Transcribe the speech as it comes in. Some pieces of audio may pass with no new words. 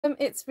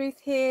It's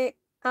Ruth here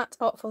at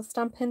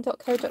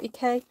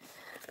artfulstampin.co.uk,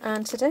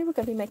 and today we're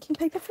going to be making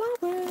paper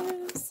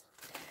flowers.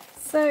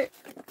 So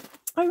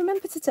I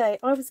remember today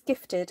I was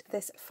gifted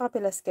this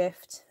fabulous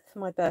gift for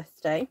my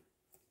birthday,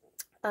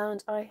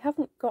 and I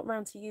haven't got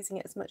round to using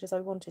it as much as I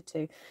wanted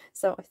to,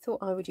 so I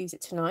thought I would use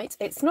it tonight.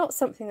 It's not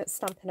something that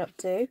Stampin' Up!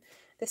 Do.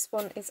 This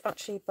one is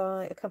actually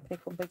by a company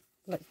called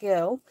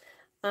McGill,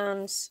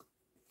 and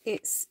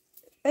it's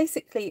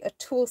basically a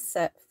tool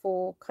set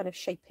for kind of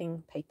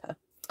shaping paper.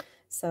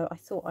 So I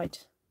thought I'd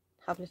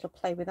have a little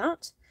play with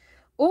that.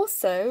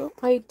 Also,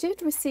 I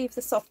did receive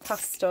the soft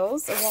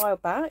pastels a while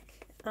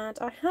back, and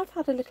I have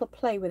had a little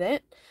play with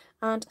it,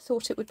 and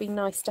thought it would be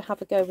nice to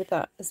have a go with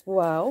that as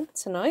well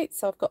tonight.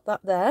 So I've got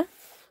that there.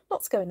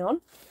 Lots going on.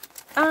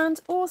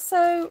 And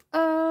also,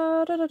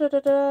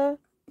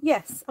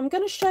 yes, I'm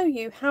going to show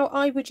you how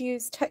I would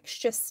use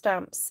texture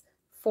stamps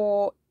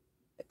for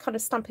kind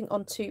of stamping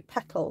onto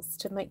petals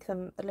to make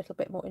them a little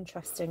bit more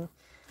interesting.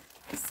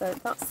 So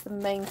that's the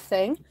main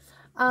thing.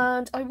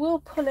 And I will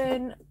pull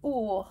in,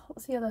 oh,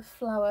 what's the other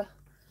flower?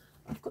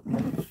 I've got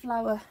the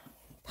flower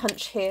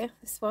punch here,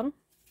 this one,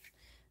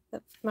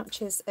 that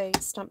matches a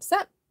stamp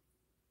set.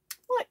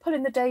 Might pull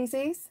in the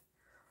daisies,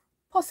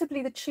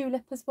 possibly the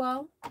tulip as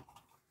well,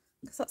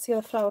 because that's the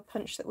other flower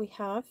punch that we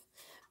have.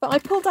 But I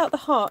pulled out the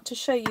heart to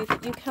show you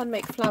that you can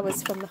make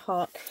flowers from the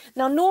heart.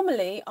 Now,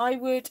 normally I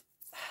would,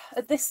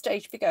 at this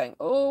stage, be going,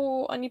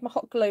 oh, I need my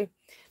hot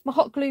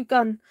glue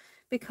gun,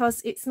 because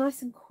it's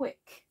nice and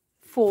quick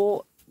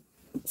for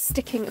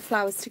sticking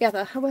flowers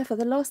together. However,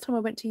 the last time I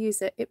went to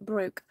use it, it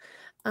broke,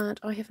 and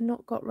I have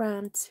not got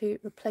round to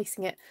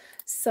replacing it,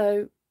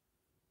 so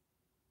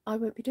I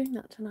won't be doing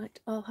that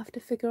tonight. I'll have to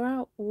figure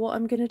out what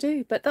I'm going to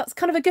do, but that's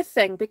kind of a good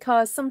thing,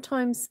 because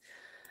sometimes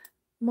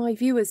my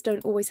viewers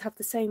don't always have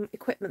the same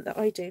equipment that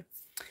I do.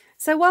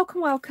 So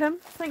welcome,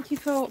 thank you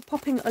for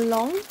popping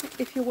along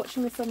if you're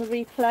watching this on the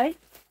replay.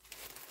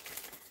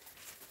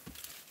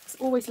 It's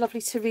always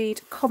lovely to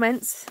read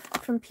comments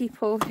from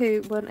people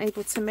who weren't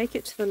able to make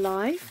it to the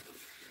live.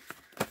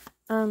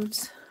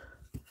 And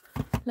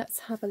let's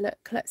have a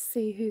look. Let's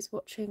see who's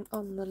watching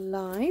on the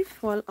live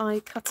while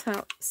I cut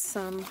out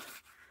some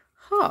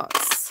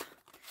hearts.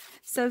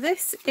 So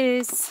this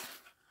is,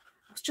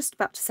 I was just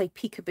about to say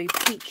Peekaboo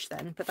Peach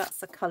then, but that's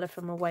the colour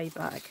from a way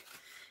back.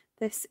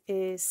 This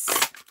is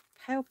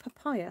Pale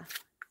Papaya,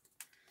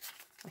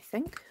 I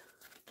think.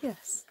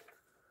 Yes.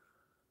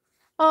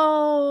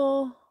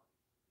 Oh,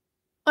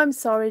 I'm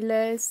sorry,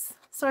 Liz.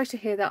 Sorry to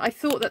hear that. I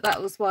thought that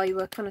that was why you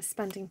were kind of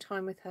spending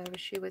time with her as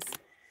she was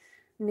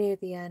near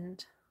the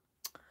end.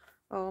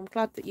 Oh, I'm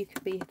glad that you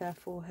could be there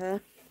for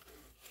her.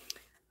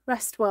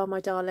 Rest well, my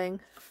darling.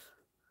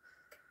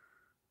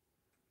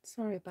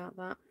 Sorry about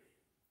that.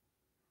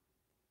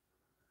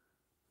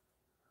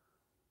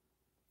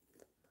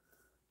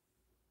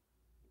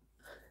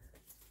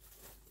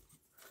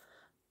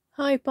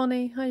 Hi,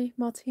 Bonnie. Hi,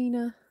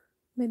 Martina,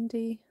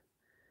 Mindy,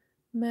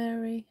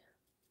 Mary,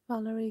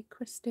 Valerie,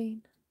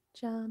 Christine,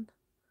 Jan,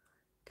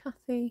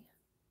 Kathy,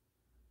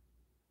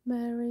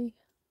 Mary,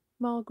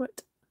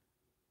 Margaret,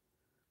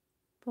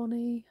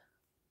 Bonnie,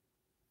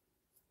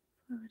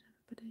 where is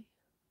everybody?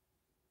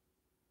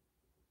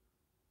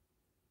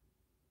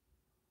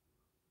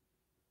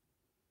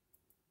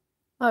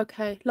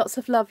 Okay, lots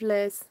of love,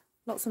 Liz.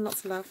 Lots and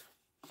lots of love.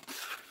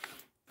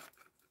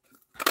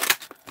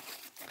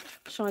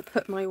 Shall I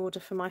put my order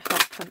for my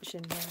heart punch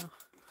in now?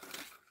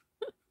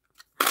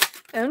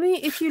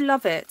 Only if you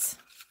love it.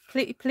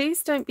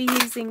 Please don't be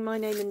using my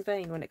name in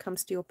vain when it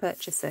comes to your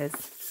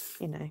purchases.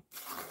 You know,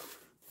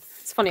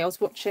 it's funny. I was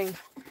watching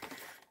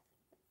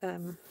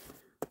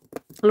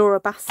Laura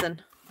Basson.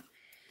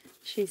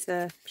 She's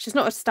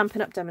not a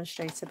Stampin' Up!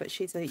 Demonstrator, but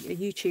she's a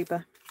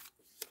YouTuber,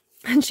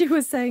 and she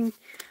was saying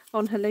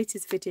on her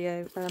latest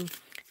video,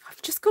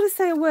 I've just got to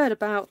say a word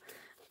about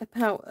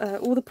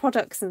all the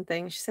products and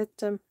things. She said,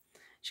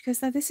 she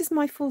goes, now this is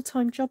my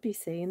full-time job, you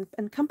see,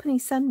 and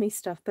companies send me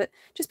stuff, but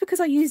just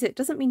because I use it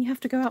doesn't mean you have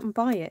to go out and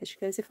buy it. She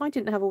goes, if I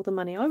didn't have all the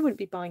money, I wouldn't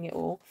be buying it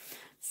all.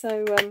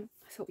 So I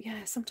thought,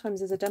 yeah,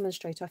 sometimes as a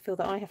demonstrator, I feel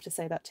that I have to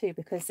say that too,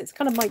 because it's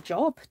kind of my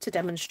job to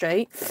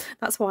demonstrate.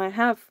 That's why I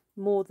have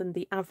more than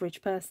the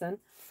average person.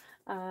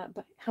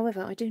 But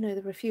however, I do know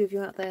there are a few of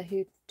you out there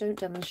who don't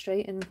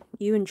demonstrate, and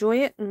you enjoy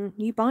it and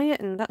you buy it,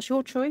 and that's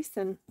your choice,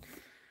 and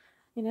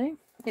you know,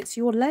 it's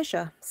your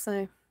leisure.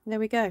 So there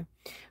we go.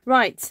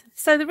 Right,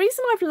 so the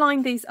reason I've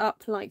lined these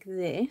up like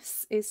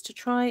this is to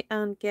try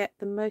and get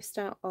the most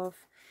out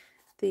of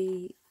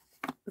the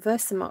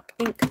Versamark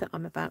ink that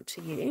I'm about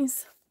to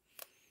use.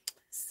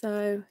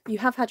 So you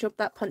have had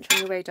that punch on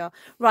your radar.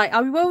 Right,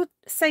 I will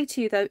say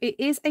to you though, it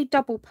is a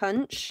double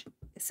punch.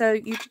 So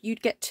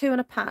you'd get two in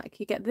a pack.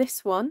 You get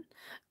this one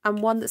and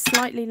one that's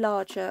slightly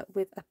larger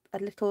with a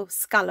little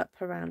scallop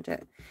around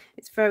it.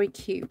 It's very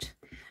cute.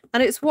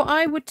 And it's what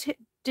I would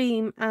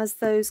deem as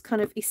those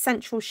kind of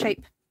essential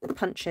shape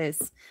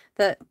punches,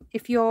 that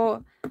if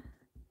you're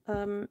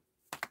a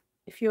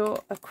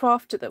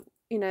crafter that,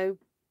 you know,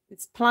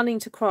 is planning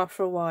to craft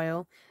for a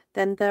while,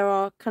 then there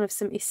are kind of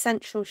some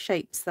essential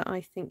shapes that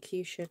I think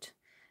you should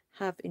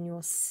have in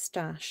your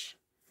stash.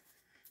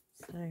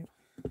 So,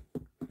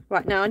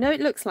 right, now I know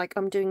it looks like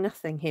I'm doing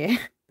nothing here,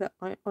 but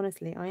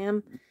honestly I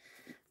am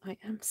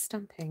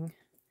stamping.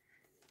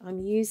 I'm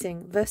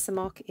using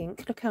Versamark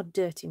ink. Look how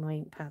dirty my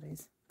ink pad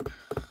is.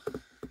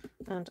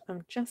 And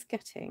I'm just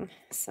getting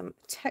some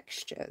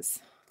textures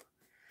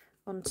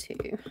onto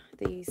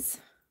these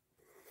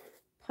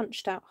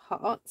punched out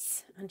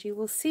hearts, and you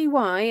will see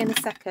why in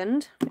a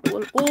second. It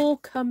will all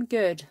come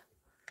good.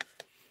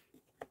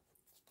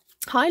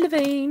 Hi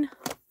Levine.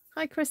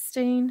 Hi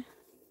Christine.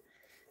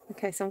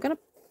 Okay, so I'm going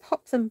to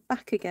pop them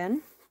back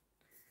again.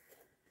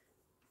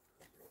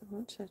 I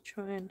want to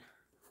try and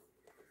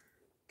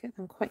get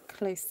them quite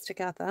close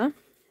together,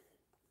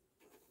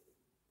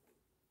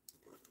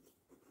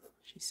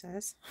 she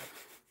says.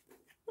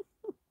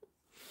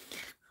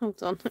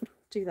 Hold on,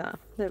 do that.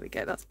 There we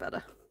go, that's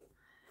better.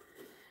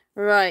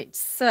 Right,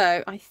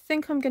 so I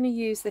think I'm going to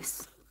use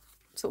this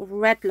sort of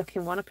red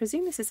looking one. I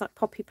presume this is like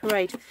Poppy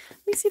Parade.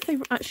 Let me see if they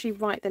actually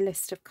write the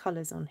list of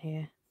colours on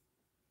here.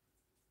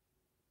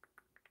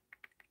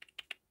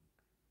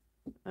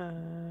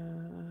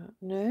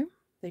 No,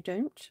 they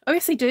don't. Oh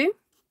yes, they do.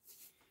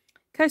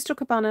 Coastal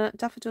Cabana,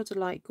 Daffodil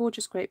Delight,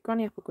 Gorgeous Grape,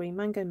 Granny Apple Green,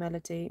 Mango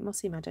Melody,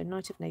 Mossy Meadow,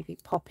 Night of Navy,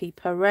 Poppy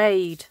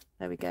Parade.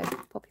 There we go,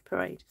 Poppy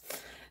Parade.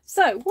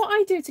 So what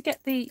I do to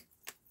get the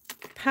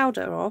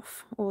powder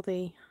off, or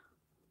to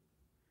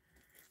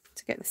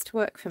get this to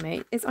work for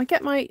me, is I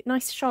get my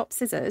nice sharp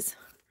scissors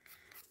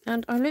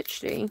and I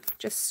literally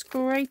just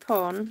scrape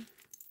on.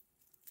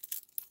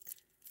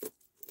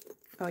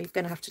 Oh, you're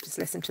going to have to just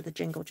listen to the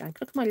jingle jangle.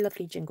 Look at my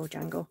lovely jingle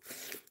jangle.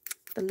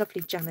 The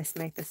lovely Janice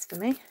made this for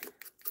me.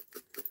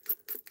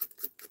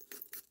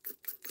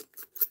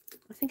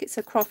 I think it's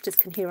so crafters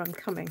can hear I'm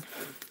coming.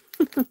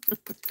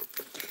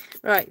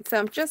 Right, so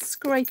I'm just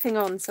scraping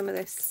on some of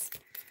this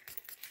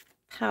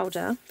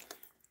powder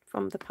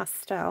from the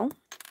pastel,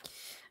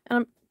 and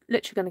I'm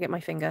literally going to get my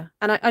finger.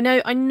 And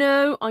I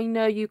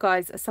know you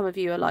guys, some of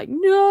you are like,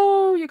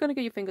 no, you're going to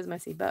get your fingers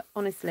messy, but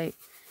honestly,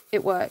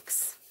 it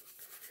works.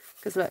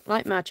 Because look,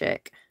 like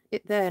magic,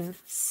 it then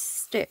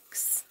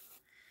sticks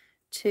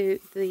to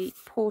the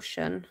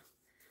portion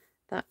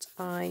that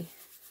I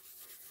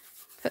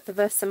put the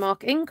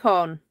Versamark ink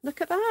on. Look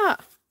at that.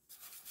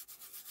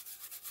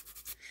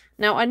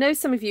 Now, I know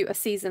some of you are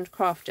seasoned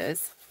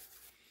crafters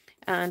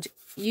and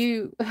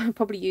you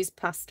probably used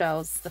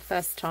pastels the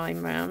first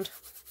time round.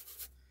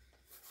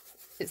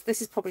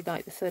 This is probably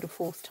like the third or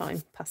fourth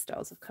time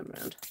pastels have come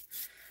around.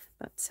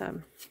 But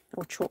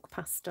or chalk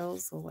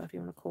pastels, or whatever you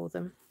want to call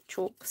them,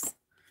 chalks,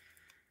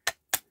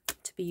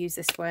 to be used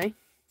this way.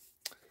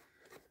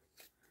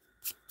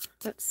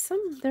 But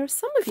there are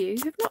some of you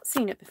who've not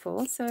seen it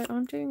before, so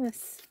I'm doing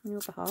this on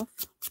your behalf.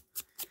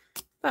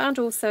 But and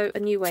also a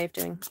new way of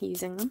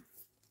using them.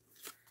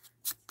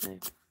 So,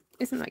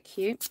 isn't that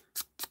cute?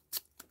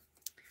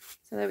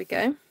 So there we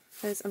go.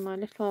 Those are my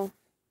little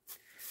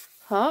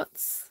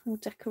hearts, all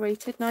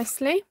decorated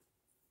nicely.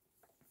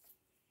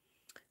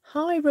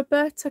 Hi,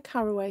 Roberta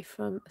Caraway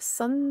from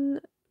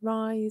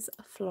Sunrise,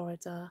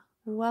 Florida.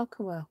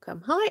 Welcome,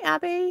 welcome. Hi,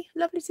 Abby.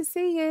 Lovely to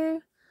see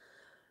you.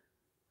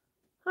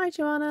 Hi,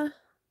 Joanna.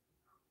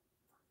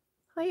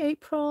 Hi,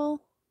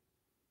 April.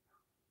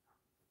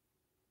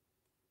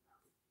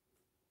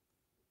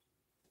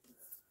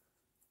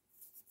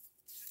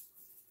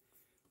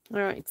 All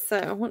right, so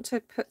I want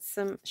to put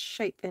some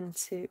shape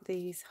into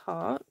these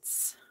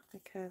hearts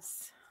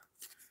because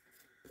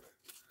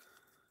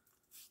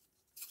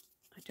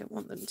I don't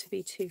want them to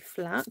be too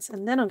flat.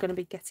 And then I'm going to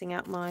be getting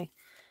out my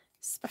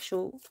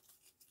special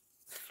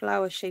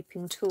flower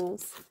shaping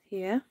tools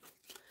here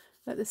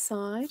at the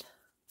side.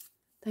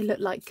 They look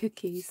like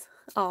cookies.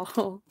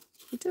 Oh,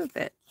 you do a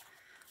bit.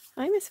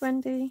 Hi, Miss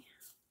Wendy.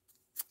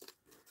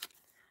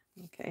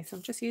 Okay, so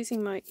I'm just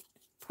using my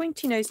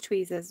pointy nose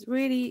tweezers,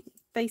 really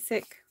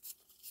basic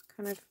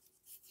kind of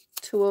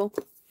tool.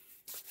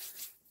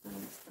 I'm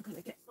going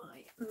to get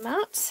my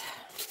mat.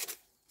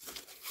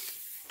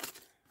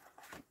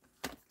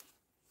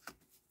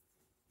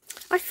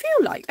 I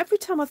feel like every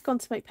time I've gone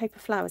to make paper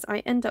flowers, I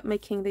end up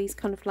making these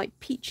kind of like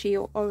peachy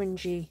or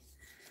orangey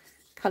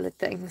coloured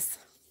things.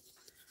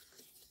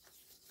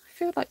 I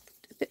feel like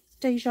a bit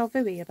deja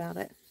vu-y about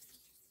it.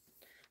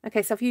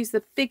 Okay, so I've used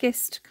the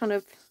biggest kind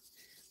of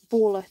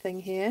baller thing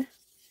here,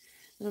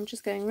 and I'm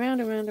just going round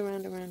and round and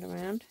round and round and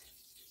round.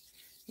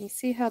 And you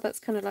see how that's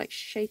kind of like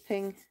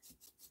shaping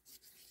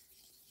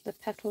the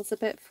petals a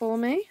bit for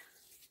me,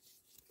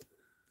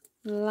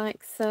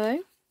 like so.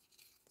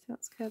 So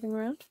that's curving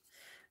around.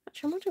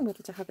 Actually, I'm wondering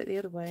whether to have it the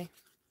other way.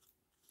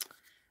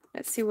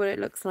 Let's see what it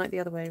looks like the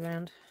other way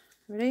around.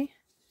 Ready?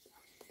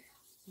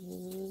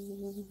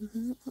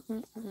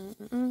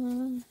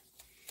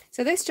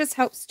 So this just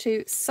helps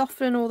to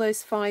soften all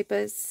those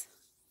fibres,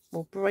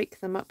 or break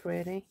them up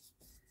really,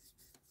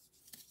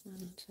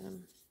 and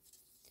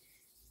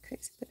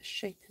creates a bit of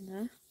shape in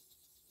there.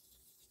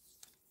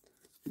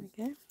 There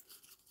we go.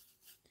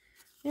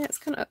 Yeah, it's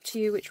kind of up to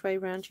you which way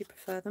round you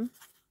prefer them.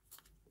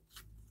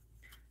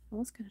 I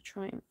was going to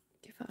try and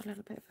give that a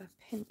little bit of a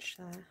pinch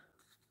there,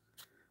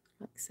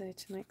 like so,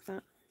 to make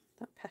that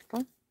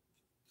petal.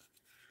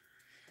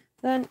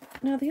 Then,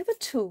 now the other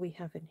tool we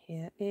have in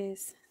here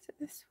is it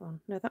this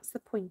one? No, that's the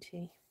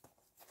pointy.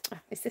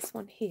 Ah, it's this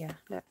one here,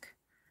 look.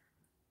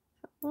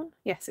 That one?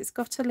 Yes, it's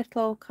got a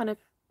little kind of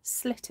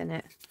slit in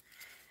it.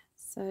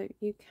 So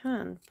you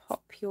can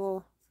pop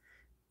your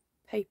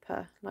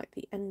paper like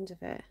the end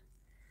of it,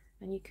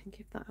 and you can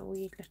give that a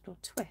wee little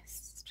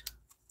twist.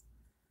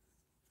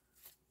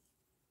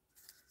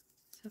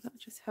 So that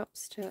just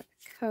helps to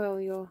curl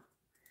your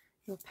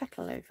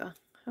petal over.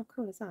 How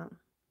cool is that?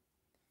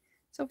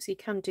 So obviously you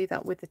can do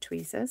that with the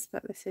tweezers,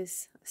 but this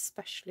is a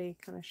specially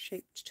kind of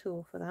shaped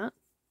tool for that.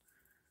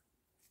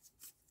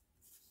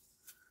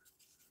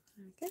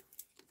 There we go.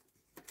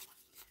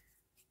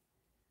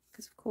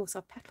 Because of course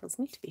our petals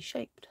need to be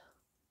shaped.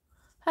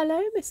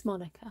 Hello, Miss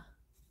Monica.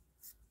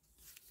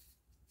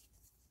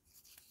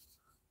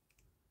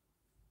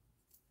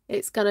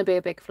 It's going to be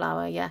a big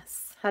flower,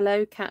 yes.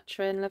 Hello,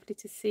 Katrin. Lovely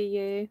to see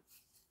you.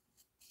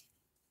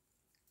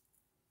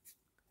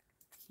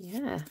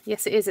 Yeah,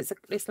 yes, it is.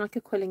 It's like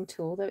a quilling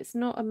tool, though it's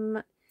not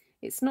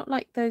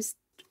like those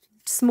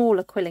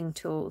smaller quilling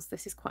tools.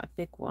 This is quite a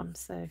big one,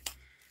 so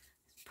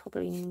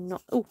probably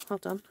not. Oh,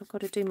 hold on, I've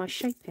got to do my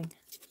shaping.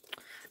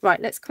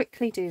 Right, let's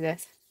quickly do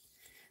this.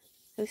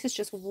 So this is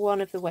just one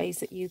of the ways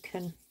that you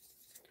can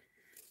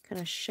kind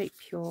of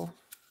shape your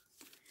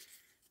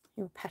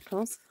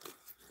petals.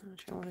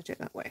 Actually, I want to do it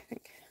that way. I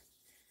think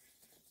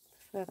I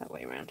prefer that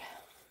way around.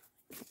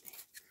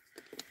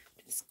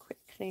 Just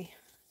quickly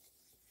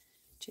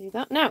do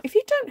that. Now, if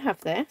you don't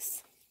have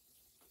this,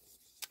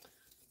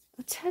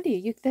 I'll tell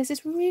you, there's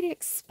this really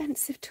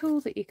expensive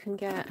tool that you can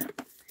get.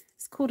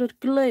 It's called a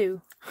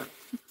glue.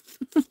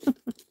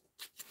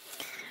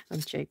 I'm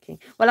joking.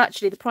 Well,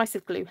 actually, the price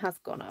of glue has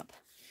gone up.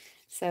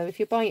 So if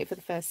you're buying it for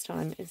the first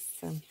time, it's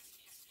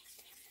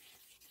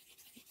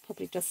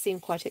probably does seem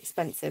quite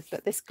expensive,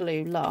 but this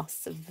glue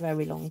lasts a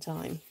very long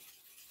time,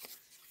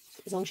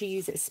 as long as you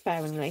use it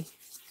sparingly.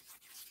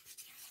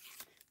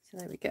 So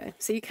there we go.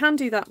 So you can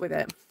do that with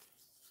it,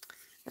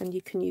 and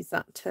you can use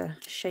that to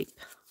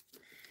shape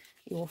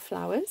your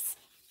flowers.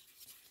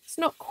 It's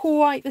not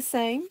quite the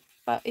same,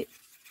 but it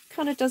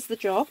kind of does the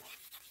job.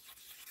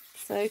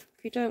 So if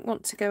you don't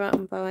want to go out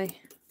and buy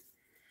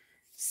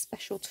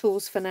special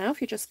tools for now,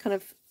 if you're just kind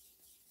of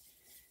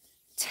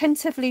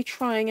tentatively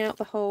trying out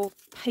the whole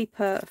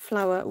paper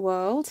flower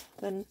world,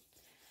 then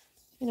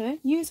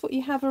use what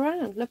you have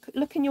around.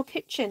 Look in your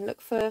kitchen,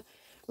 look for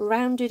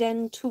rounded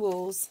end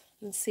tools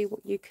and see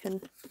what you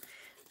can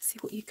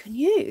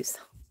use.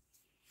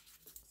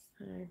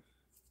 So,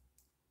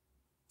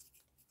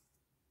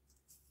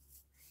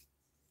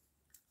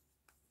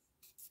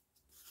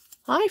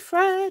 hi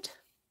Fred.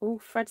 Oh,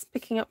 Fred's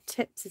picking up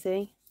tips, is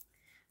he?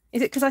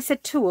 Is it because I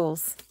said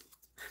tools?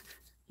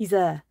 He's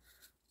there.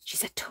 She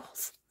said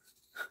tools.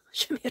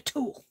 Show me a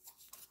tool.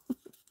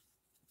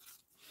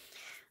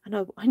 I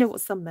know what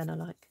some men are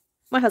like.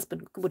 My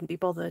husband wouldn't be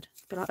bothered.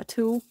 He'd be like, a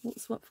tool?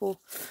 What's what for?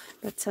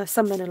 But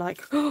some men are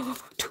like, oh,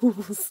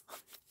 tools.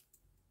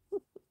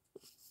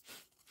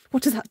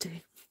 What does that do?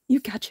 You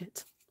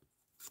gadget.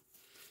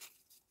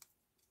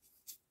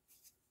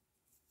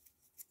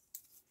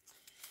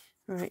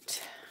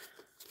 Right.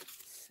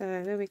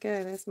 So there we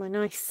go. There's my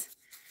nice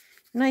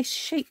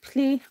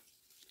shapely,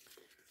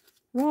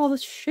 rather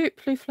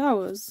shapely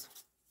flowers.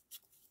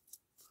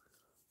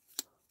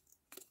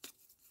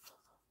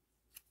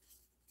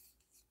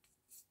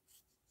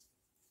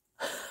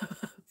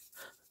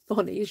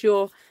 Bonnie, is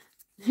your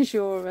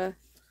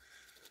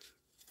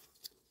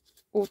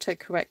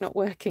autocorrect not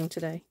working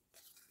today?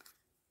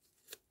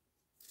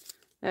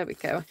 There we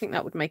go. I think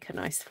that would make a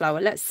nice flower.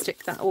 Let's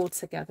stick that all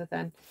together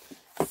then.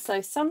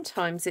 So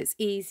sometimes it's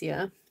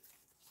easier,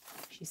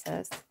 she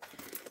says,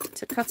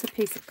 to cut a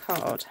piece of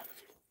card,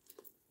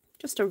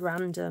 just a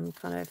random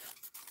kind of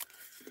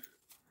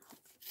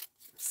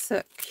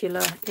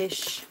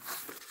circular-ish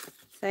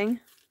thing,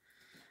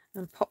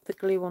 and pop the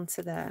glue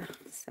onto there.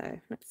 So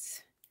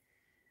let's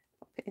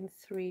pop it in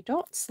 3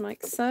 dots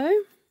like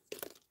so,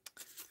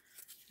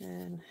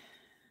 and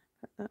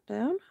put that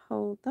down,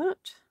 hold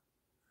that.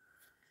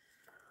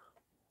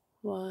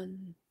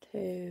 1,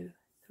 2,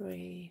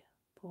 3,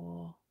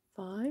 4,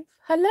 5.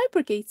 Hello,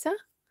 Brigitte.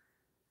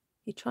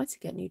 You tried to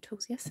get new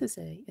tools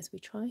yesterday as we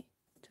try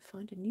to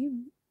find a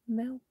new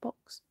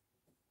mailbox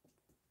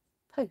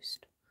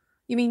post.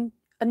 You mean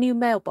a new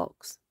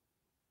mailbox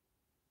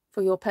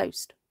for your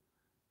post?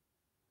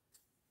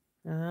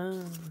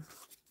 Ah.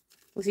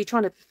 Was he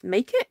trying to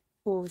make it,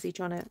 or was he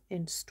trying to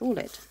install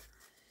it?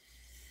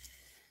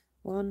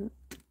 1,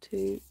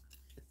 2,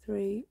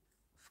 3,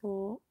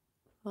 4,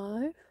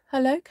 5.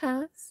 Hello,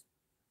 Cass.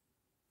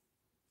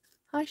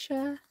 Hi,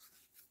 Cher.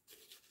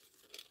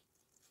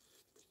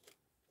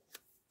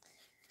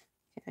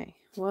 Okay,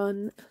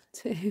 1,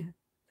 2,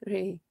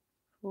 3,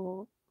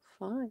 4,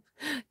 5.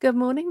 Good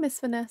morning, Miss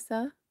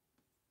Vanessa.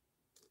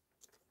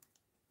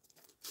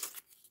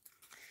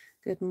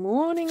 Good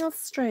morning,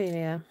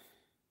 Australia.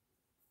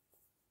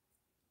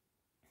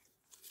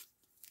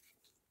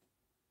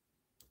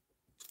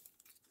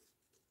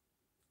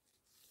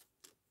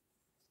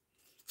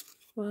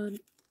 1,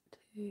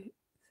 2,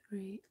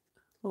 3,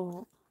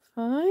 4,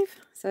 5.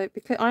 So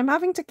because I'm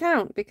having to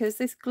count because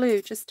this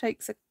glue just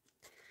takes a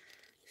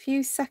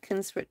few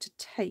seconds for it to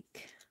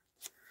take.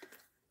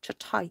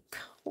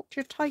 What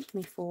do you take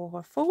me for,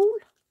 a fool?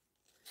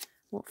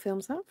 What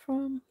film's that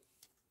from?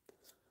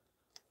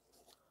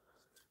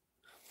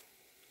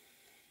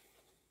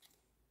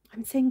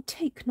 I'm saying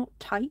take, not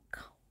take.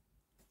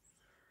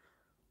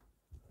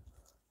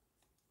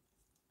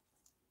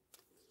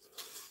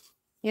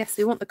 Yes,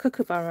 we want the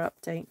kookaburra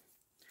update.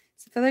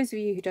 So for those of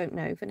you who don't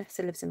know,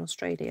 Vanessa lives in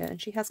Australia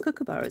and she has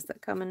kookaburras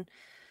that come and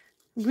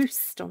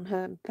roost on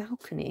her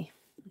balcony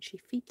and she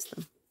feeds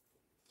them.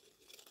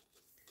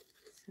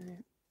 So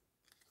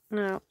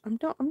now I'm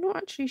not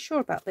actually sure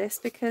about this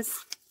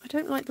because I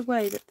don't like the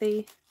way that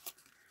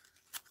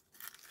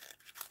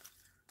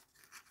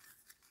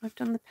I've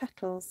done the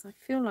petals. I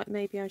feel like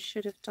maybe I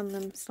should have done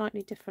them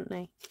slightly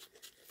differently.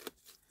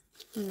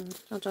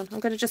 Hold on, I'm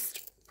going to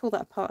just pull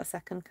that apart a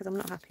second because I'm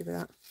not happy with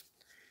that.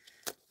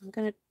 I'm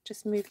going to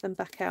just move them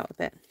back out a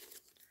bit.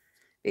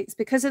 It's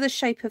because of the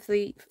shape of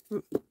the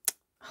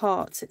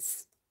heart.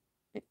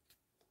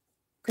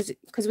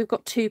 Because we've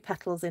got 2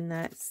 petals in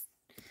there. It's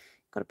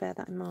got to bear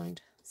that in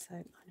mind.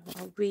 So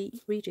I'll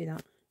redo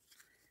that.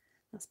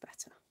 That's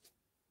better.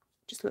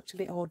 Just looked a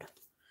bit odd.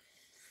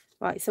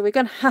 Right, so we're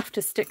going to have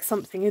to stick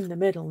something in the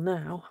middle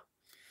now.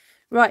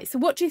 Right, so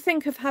what do you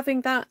think of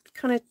having that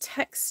kind of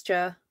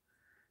texture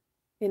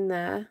in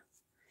there?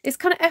 It's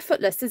kind of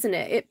effortless, isn't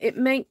it? It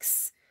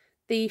makes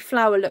the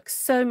flower looks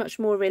so much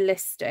more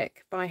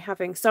realistic by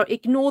having, so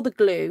ignore the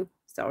glue,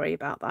 sorry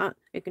about that,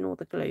 ignore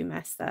the glue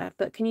mess there,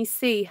 but can you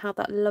see how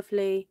that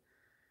lovely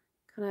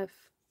kind of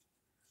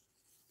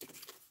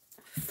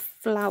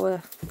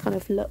flower kind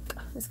of look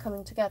is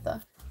coming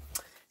together?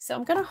 So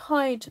I'm going to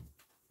hide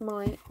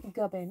my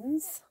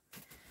gubbins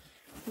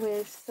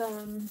with I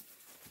don't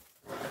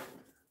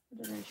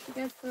know, should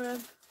we go for a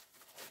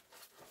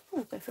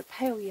go for a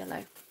pale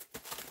yellow.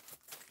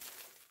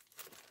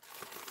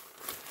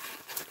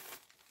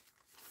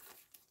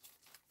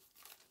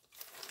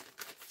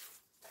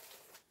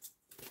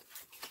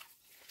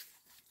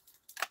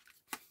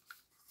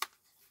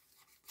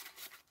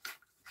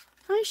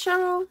 Hi,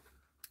 Cheryl.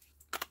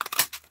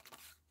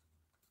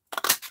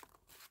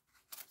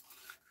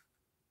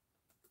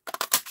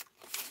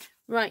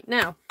 Right,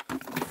 now,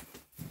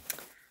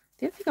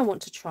 the other thing I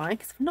want to try,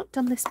 because I've not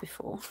done this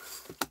before,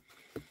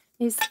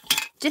 is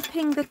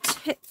dipping the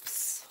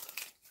tips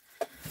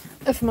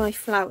of my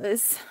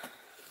flowers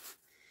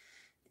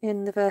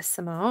in the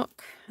Versamark.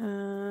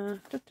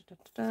 I'm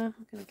going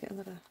to get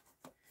another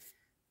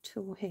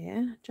tool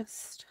here,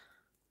 just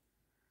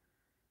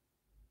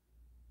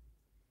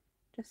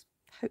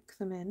poke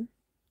them in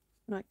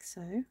like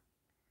so. I'm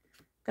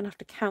going to have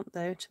to count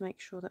though to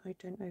make sure that I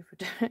don't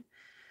overdo it.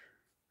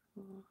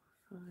 4,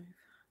 5,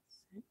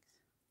 6.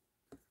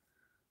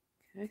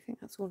 Okay, I think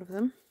that's all of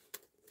them.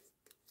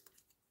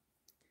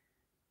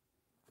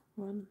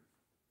 1,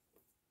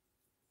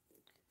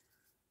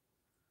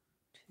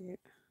 2,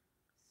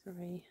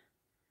 3,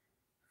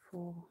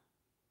 4,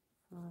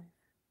 5,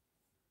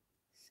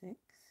 6,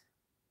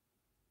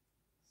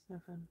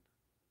 7,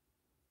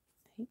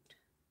 8.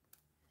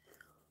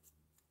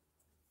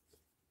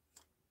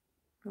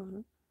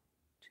 1,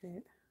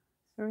 2,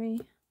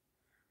 3,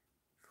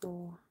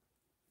 4,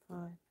 5,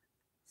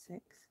 6,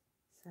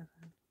 7,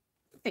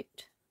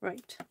 8.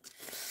 Right.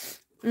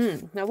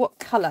 Now what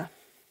colour?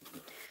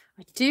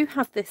 I do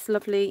have this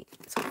lovely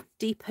sort of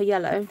deeper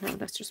yellow. Now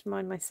let's just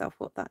remind myself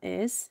what that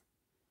is.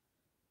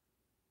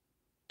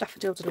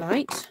 Daffodil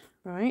Delight.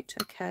 Right,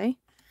 okay.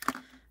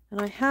 And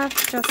I have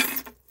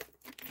just,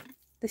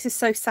 this is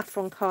so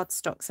saffron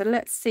cardstock, so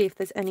let's see if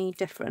there's any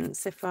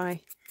difference if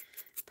I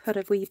put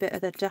a wee bit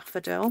of the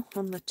daffodil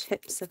on the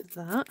tips of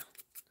that.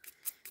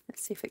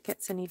 Let's see if it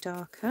gets any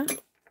darker.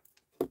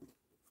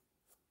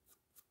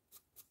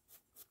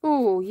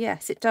 Oh,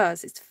 yes, it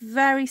does. It's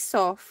very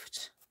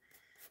soft,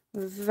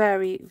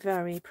 very,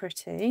 very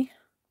pretty.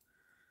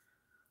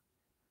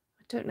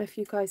 I don't know if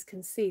you guys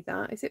can see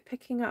that. Is it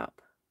picking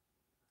up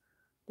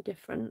the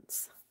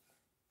difference?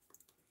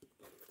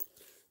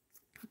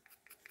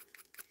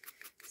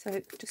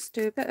 So just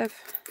do a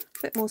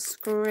bit more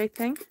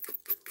scraping.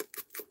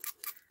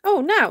 Oh,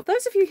 now,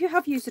 those of you who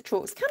have used the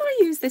chalks, can I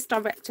use this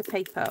direct to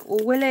paper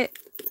or will it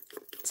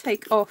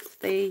take off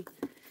the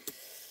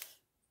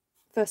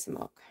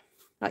Versamark?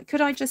 Like,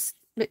 could I just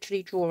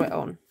literally draw it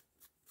on?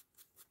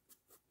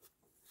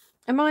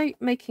 Am I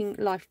making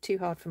life too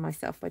hard for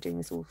myself by doing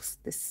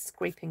this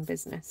scraping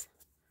business?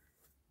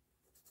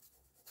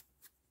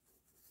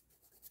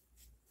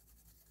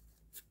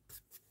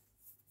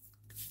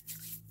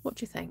 What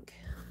do you think?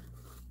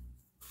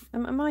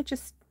 Am I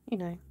just, you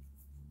know...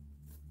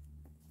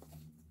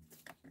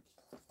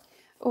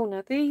 Oh,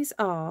 now these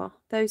are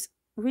those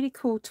really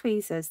cool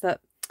tweezers that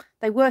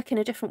they work in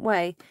a different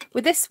way.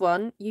 With this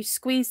one, you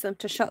squeeze them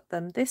to shut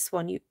them. This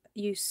one,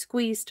 you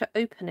squeeze to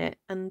open it,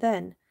 and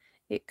then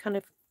it kind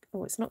of...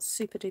 Oh, it's not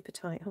super duper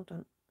tight. Hold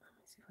on.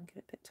 Let's see if I can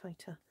get it a bit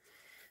tighter.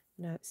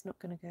 No, it's not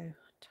going to go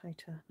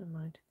tighter. Never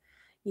mind.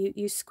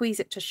 you squeeze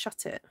it to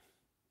shut it.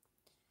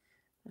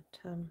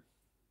 But,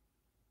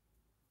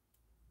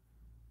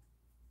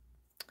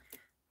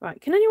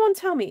 right, can anyone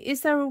tell me,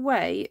 is there a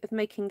way of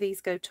making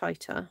these go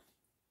tighter?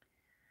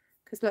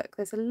 Because look,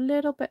 there's a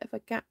little bit of a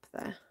gap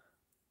there.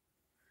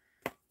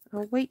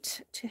 I'll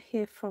wait to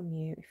hear from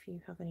you if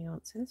you have any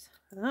answers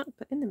for that.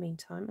 But in the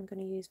meantime, I'm going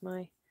to use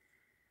my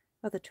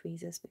other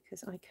tweezers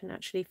because I can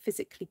actually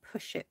physically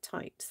push it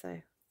tight.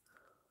 So,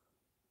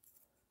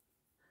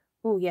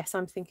 oh yes,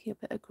 I'm thinking a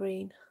bit of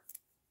green.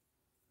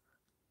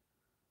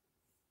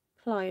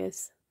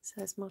 Pliers,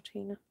 says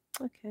Martina.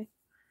 Okay,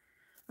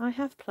 I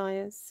have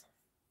pliers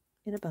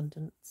in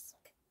abundance.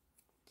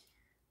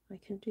 I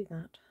can do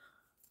that.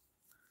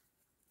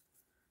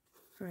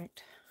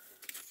 Right.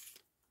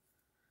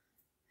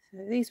 So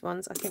these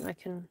ones, I think I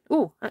can...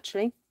 Oh,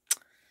 actually,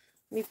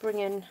 let me bring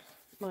in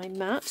my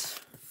mat.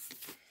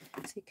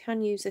 So you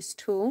can use this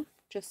tool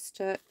just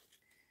to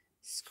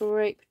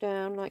scrape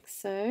down like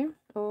so.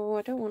 Oh,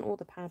 I don't want all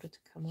the powder to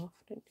come off.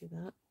 Don't do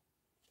that.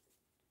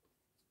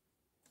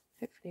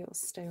 Hopefully it will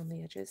stay on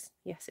the edges.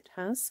 Yes, it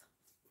has.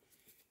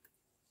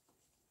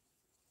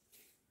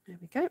 There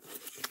we go.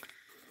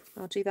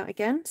 I'll do that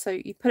again. So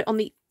you put it on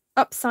the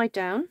upside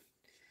down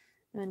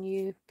and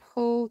you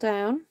pull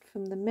down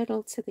from the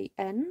middle to the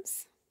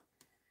ends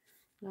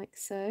like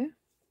so.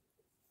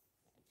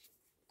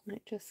 And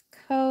it just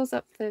curls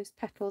up those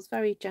petals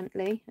very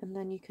gently, and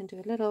then you can do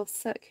a little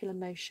circular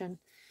motion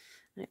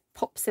and it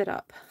pops it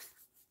up.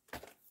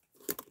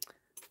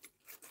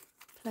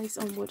 Place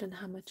on wood and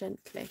hammer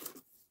gently.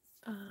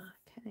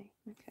 Okay.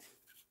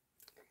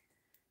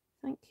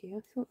 Thank you.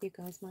 I thought you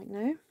guys might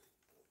know.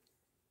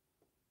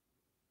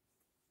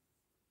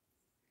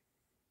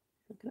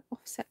 I'm going to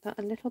offset that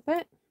a little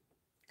bit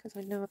because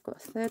I know I've got a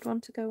third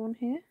one to go on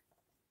here.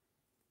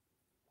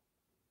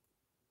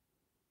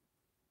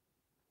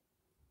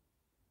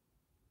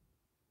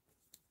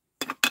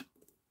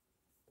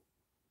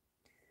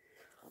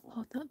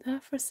 Hold that there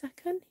for a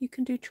second. You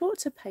can do chalk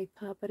to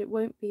paper, but it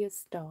won't be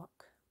as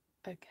dark.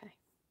 Okay.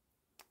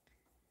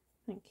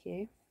 Thank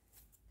you.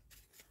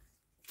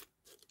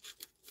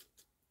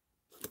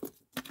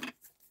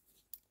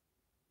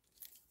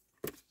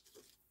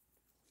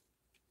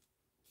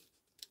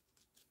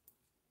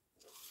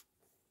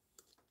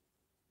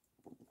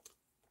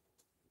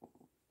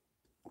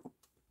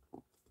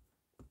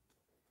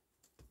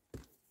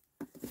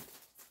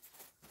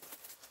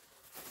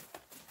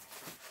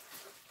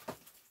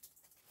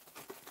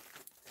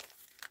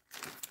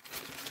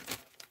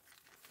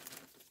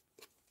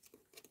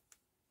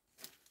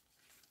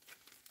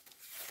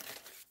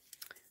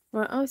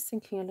 Right, I was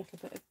thinking a little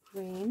bit of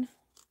green.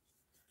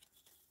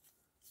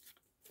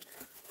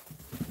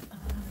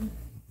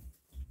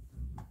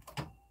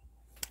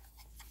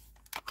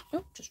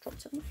 Oh, just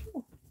dropped it on the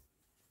floor.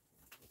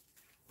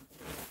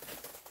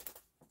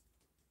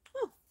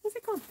 Oh, where's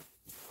it gone?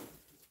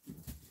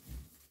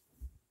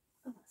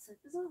 Oh, that's so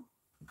bizarre.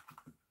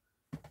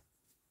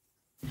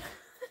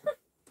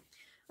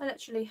 I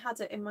literally had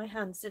it in my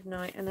hands, didn't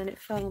I? And then it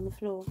fell on the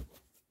floor.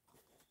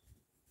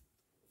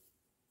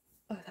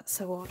 Oh, that's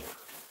so odd.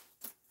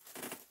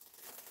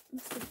 It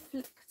must have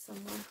flicked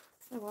somewhere.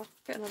 Oh well,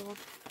 get another one.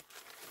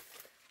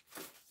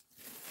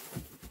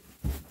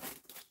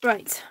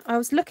 Right, I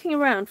was looking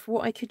around for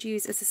what I could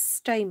use as a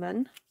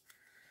stamen.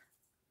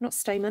 Not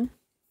stamen.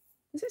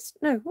 Is it?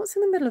 No, what's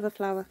in the middle of a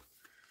flower?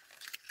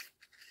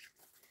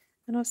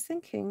 And I was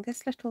thinking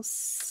this little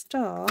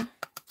star,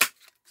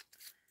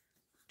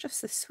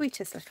 just the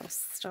sweetest little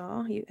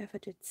star you ever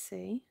did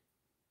see.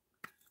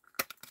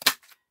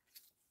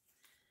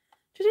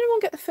 Did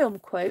anyone get the film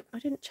quote? I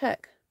didn't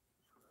check.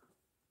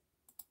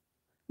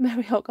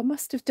 Mary Hawk, I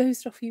must have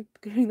dozed off you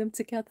gluing them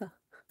together.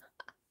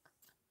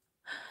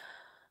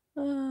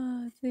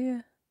 Oh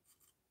dear.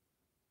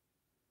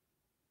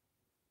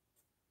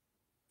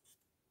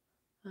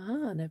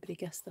 Ah, nobody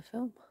guessed the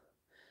film.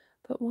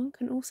 But one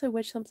can also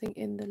wedge something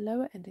in the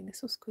lower ending.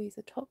 This will squeeze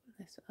the top of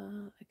this.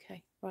 Ah,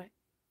 okay, right.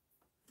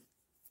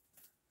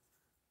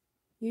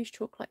 Use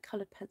chalk like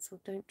coloured pencil.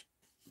 Don't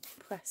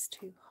press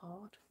too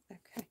hard.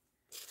 Okay.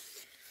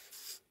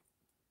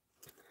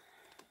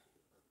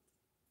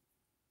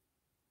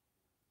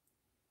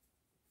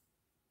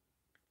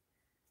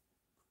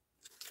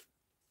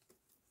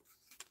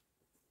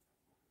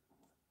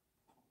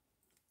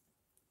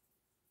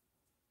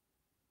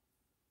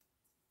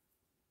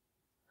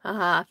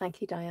 Ah,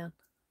 thank you, Diane.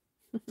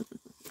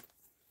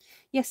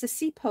 Yes, the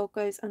sepal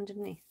goes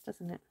underneath,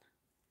 doesn't it?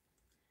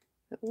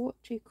 But what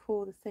do you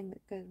call the thing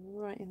that goes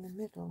right in the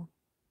middle?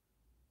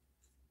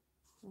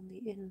 On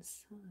the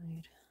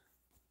inside.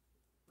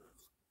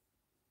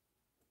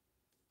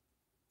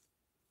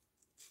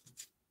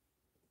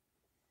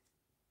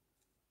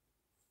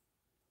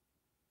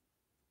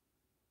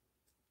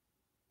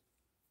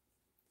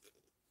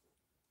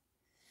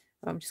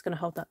 I'm just going to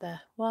hold that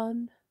there.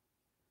 1,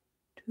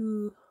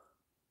 2,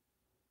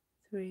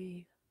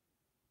 3,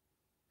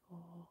 4,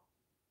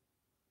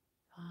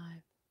 5.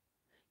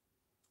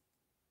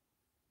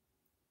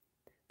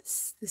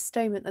 The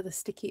stamen are the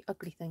sticky,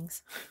 ugly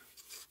things.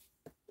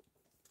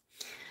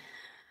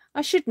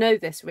 I should know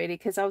this really,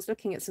 because I was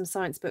looking at some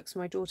science books for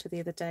my daughter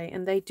the other day,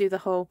 and they do the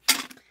whole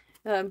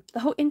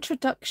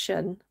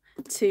introduction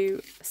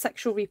to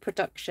sexual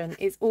reproduction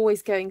is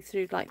always going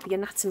through like the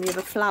anatomy of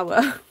a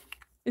flower,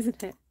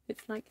 isn't it?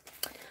 It's like,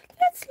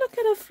 let's look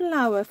at a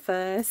flower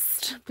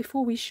first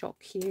before we shock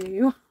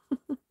you.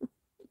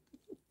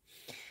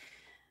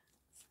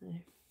 So.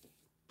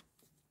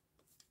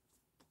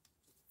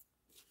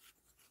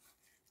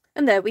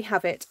 And there we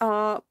have it,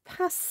 our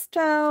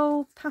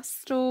pastel,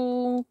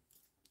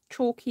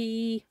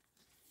 chalky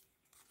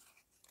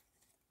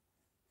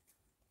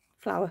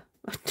flower.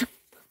 I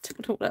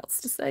don't know what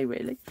else to say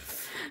really.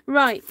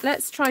 Right,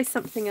 let's try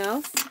something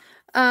else.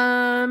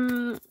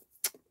 I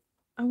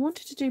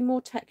wanted to do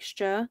more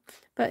texture,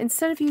 but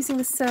instead of using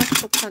the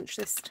circle punch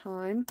this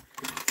time,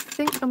 I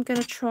think I'm going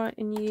to try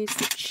and use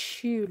the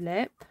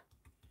tulip,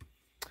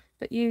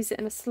 but use it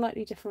in a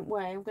slightly different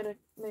way. I'm going to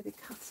maybe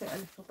cut it a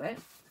little bit.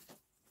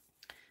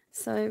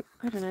 So,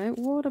 I don't know,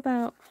 what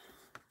about...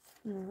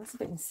 Oh, that's a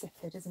bit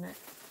insipid, isn't it?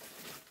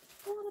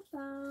 What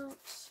about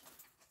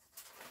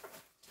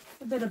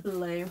a bit of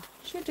blue?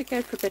 Should I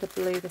go for a bit of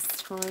blue this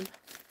time?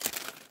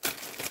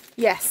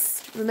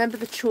 Yes, remember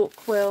the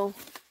chalk will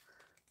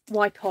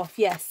wipe off.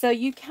 Yes, so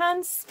you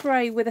can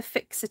spray with a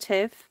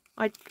fixative.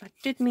 I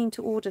did mean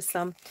to order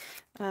some,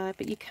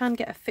 but you can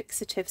get a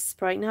fixative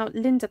spray. Now,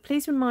 Linda,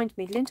 please remind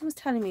me. Linda was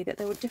telling me that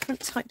there were different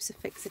types of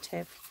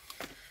fixative.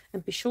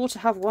 And be sure to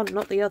have one,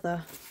 not the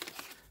other.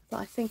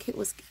 But I think it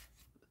was a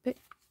bit...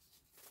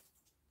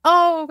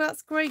 Oh,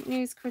 that's great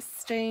news,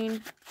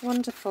 Christine.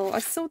 Wonderful. I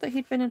saw that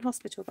he'd been in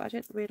hospital, but I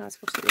didn't realise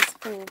what it was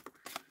for.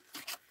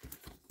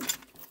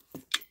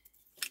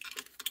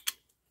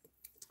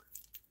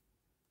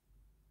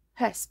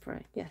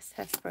 Hairspray. Yes,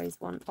 hairspray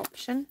is one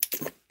option.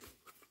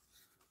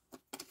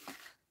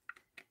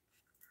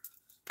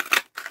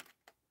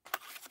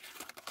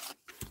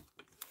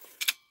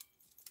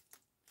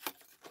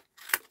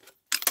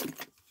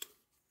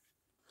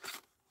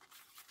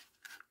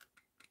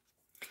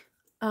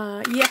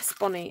 Yes,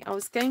 Bonnie, I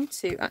was going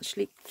to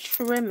actually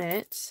trim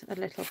it a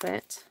little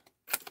bit.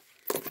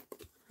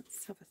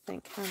 Let's have a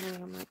think how many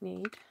I might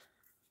need.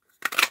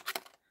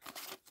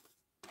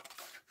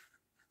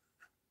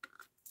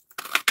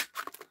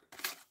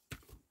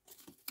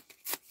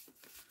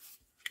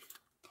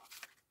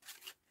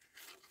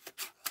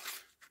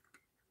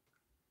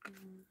 There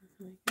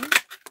we go.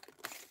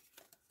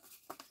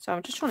 So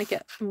I'm just trying to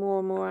get more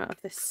and more out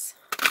of this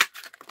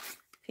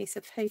piece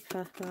of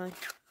paper by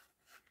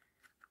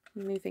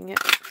moving it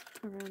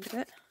around a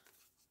bit.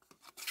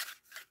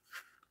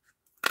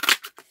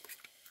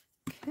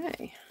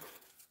 Okay,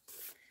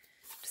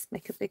 just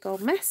make a big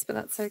old mess, but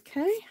that's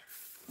okay.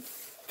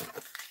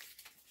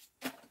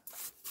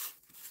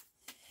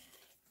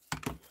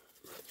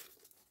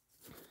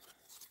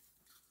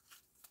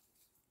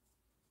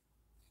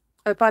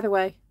 Oh, by the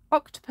way,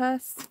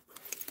 octopus.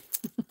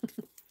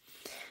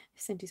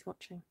 Cindy's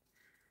watching.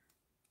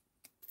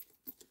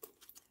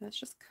 Let's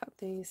just cut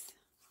these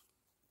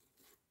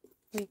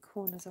three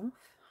corners off.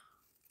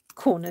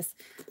 Corners.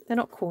 They're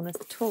not corners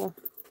at all.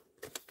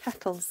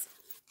 Petals.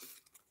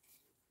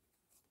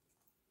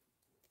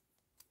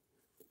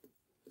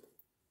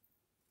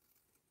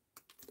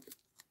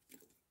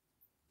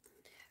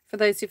 For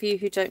those of you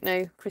who don't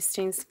know,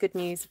 Christine's good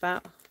news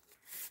about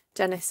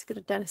Dennis.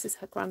 Dennis is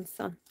her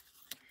grandson.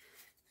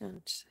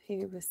 And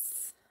he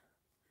was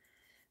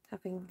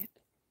having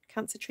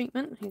cancer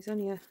treatment. He's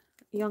only a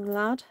young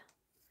lad.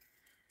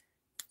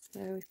 So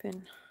we've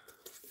been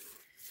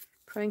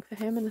praying for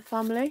him and the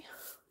family.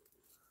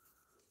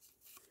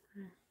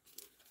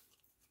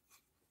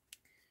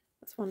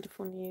 That's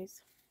wonderful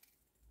news.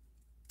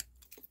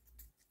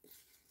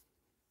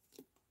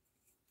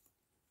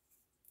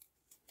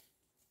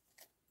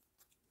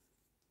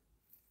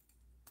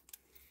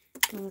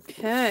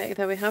 Okay,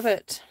 there we have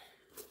it.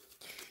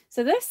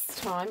 So this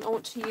time I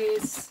want to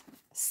use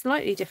a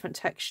slightly different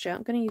texture.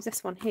 I'm going to use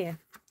this one here,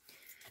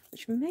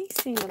 which may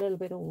seem a little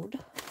bit odd,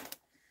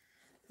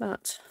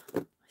 but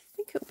I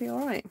think it'll be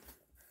all right.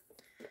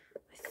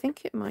 I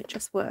think it might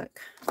just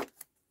work.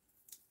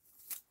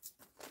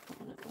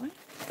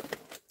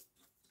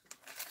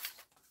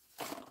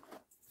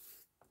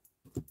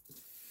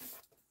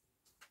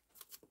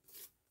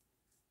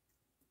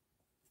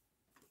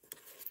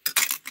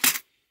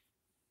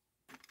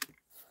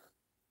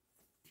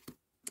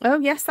 Oh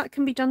yes, that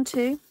can be done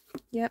too.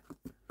 Yep,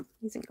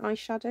 using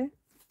eyeshadow.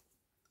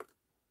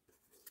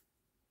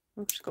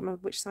 I've just got to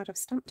remember which side I've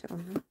stamped it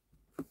on now.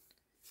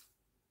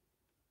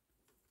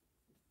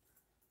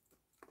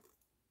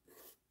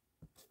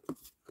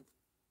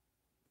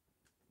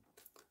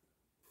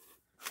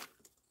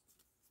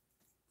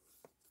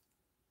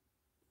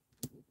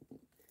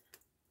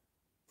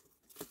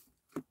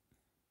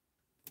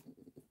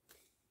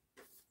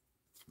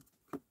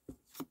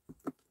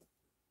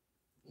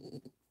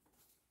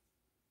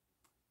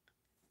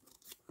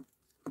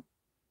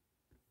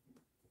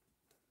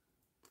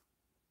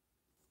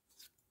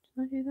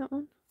 Did I do that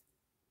one?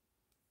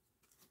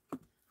 I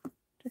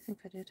don't think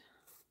I did.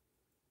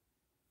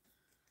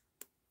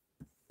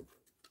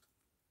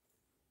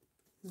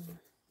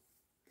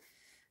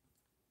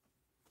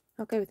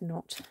 I'll go with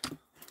not.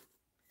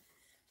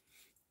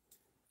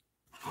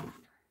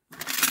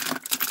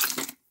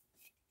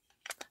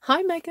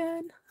 Hi,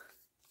 Megan.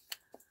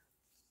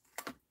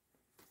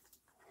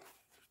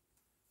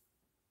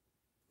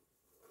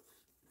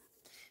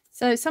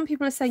 So some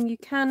people are saying you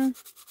can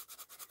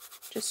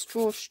just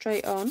draw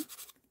straight on.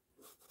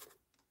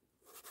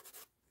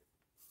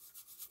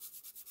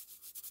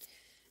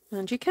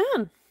 And you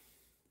can.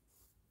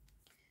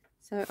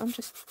 So I'm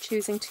just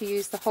choosing to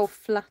use the whole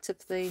flat of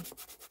the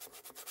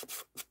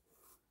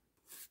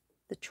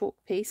chalk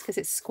piece because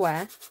it's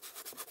square.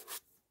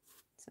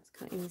 So it's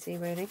kind of easy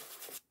really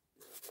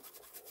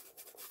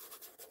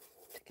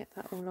to get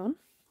that all on.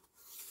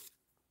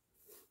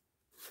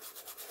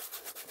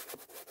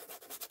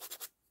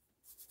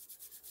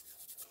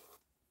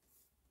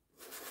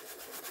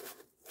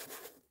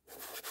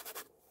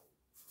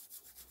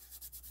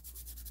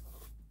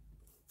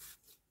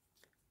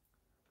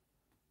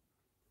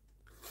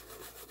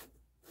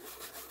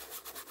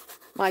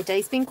 My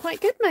day's been quite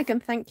good,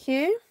 Megan, thank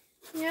you.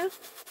 Yeah.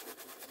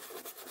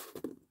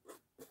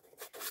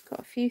 Got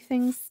a few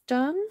things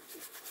done.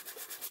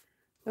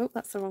 Oh,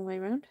 that's the wrong way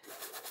around.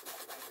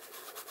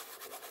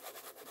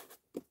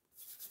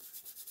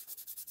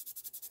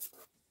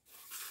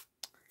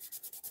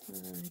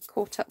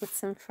 Caught up with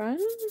some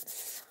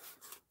friends.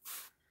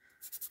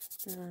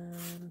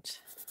 And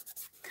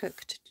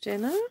cooked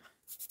dinner.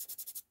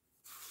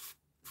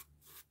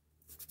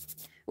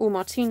 Oh,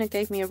 Martina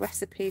gave me a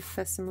recipe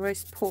for some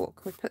roast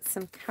pork. We put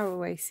some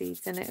caraway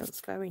seeds in it. It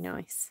was very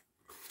nice.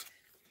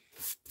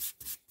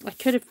 I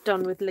could have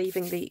done with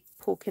leaving the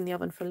pork in the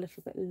oven for a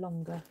little bit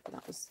longer. But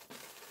that was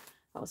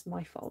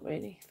my fault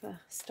really for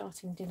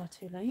starting dinner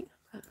too late.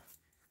 But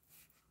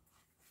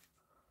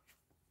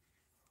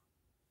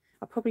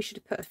I probably should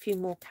have put a few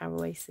more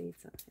caraway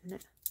seeds in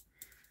it.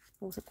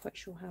 I wasn't quite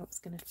sure how it's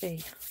going to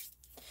be.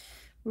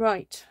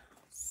 Right,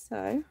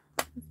 so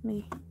let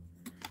me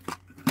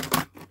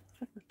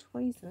have my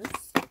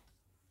tweezers.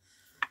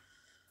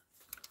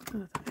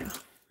 Oh, there we are.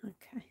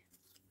 Okay.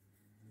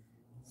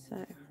 So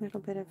a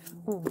little bit of,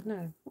 oh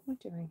no, what am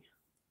I doing?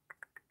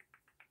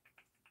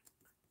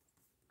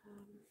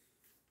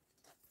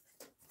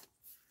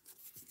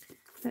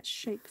 Let's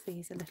shape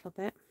these a little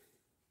bit.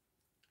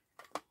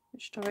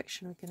 Which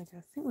direction are we going to go?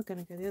 I think we're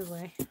going to go the other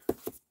way.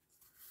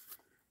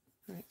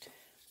 Right.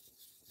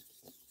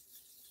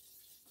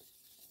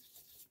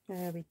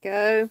 There we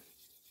go.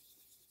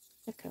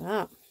 Look at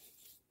that.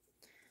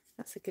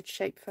 That's a good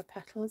shape for a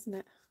petal, isn't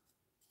it?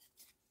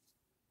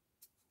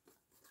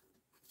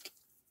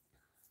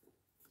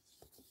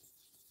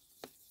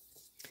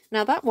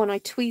 Now that one I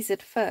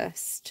tweezered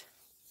first.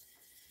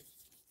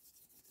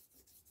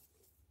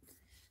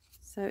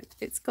 So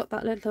it's got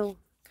that little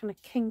kind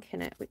of kink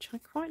in it, which I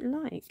quite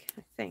like,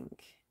 I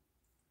think.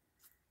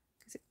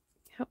 Because it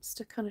helps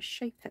to kind of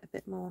shape it a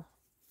bit more.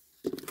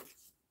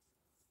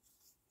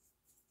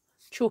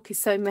 Chalk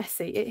is so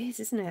messy. It is,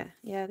 isn't it?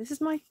 Yeah, this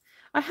is my...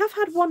 I have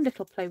had one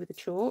little play with the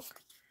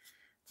chalk.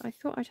 I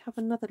thought I'd have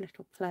another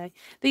little play.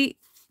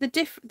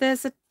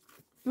 There's a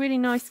really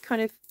nice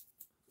kind of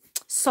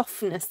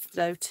softness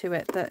though to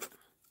it that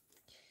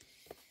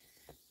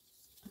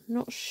I'm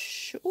not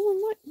sure.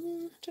 Oh,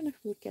 I don't know if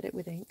we'll get it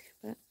with ink,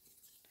 but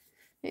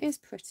it is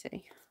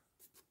pretty.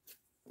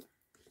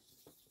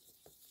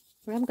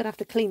 Well, I'm going to have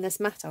to clean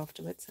this mat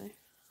afterwards, so.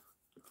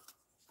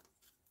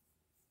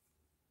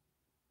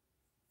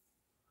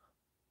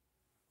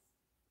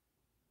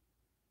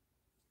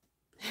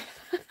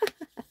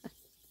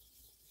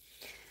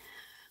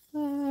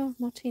 Oh,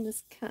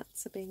 Martina's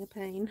cats are being a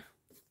pain.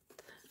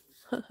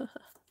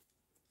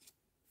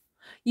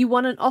 You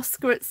won an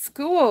Oscar at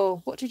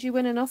school. What did you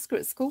win an Oscar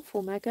at school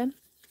for, Megan?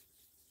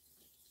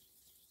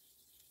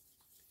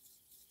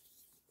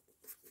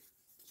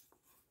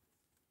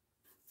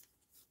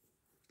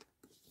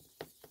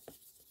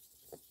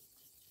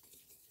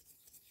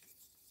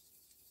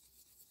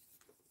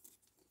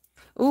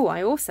 Oh,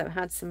 I also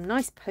had some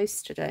nice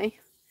posts today.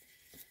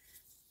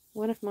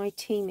 One of my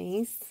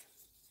teamies,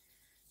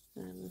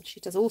 she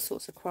does all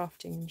sorts of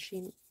crafting, and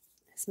she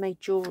has made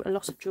a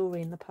lot of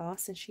jewellery in the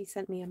past, and she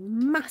sent me a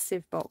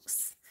massive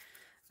box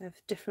of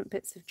different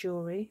bits of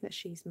jewellery that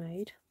she's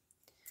made,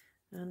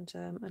 and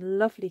a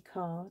lovely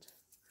card.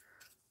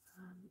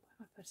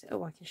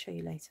 Oh, I can show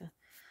you later.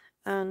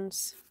 And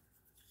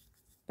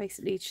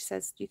basically she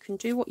says you can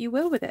do what you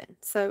will with it.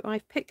 So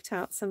I've picked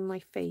out some of my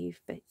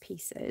favourite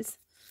pieces,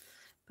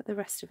 but the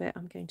rest of it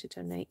I'm going to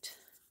donate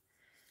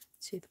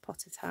to the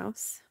Potter's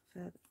House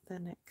for the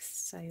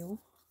next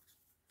sale,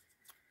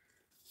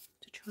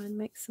 to try and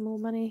make some more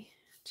money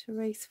to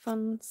raise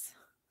funds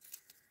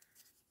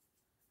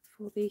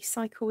for the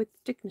Cycle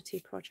with Dignity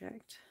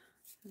project.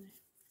 So.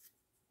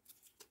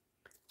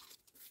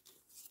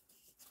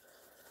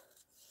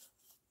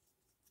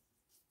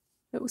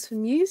 It was for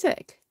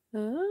music.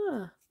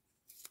 Ah,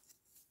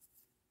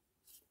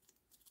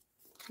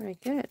 very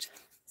good.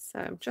 So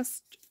I'm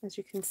just, as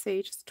you can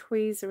see, just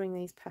tweezering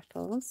these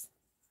petals,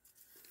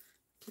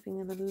 giving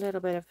them a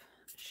little bit of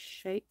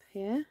shape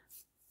here.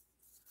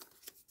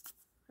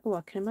 Oh,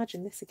 I can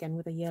imagine this again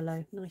with a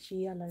yellow, nice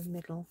yellow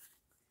middle.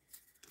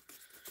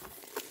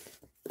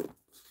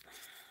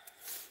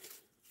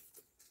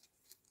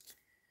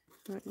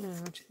 Right, now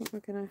I think we're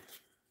going to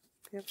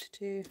be able to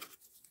do,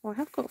 well, I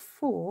have got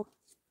 4,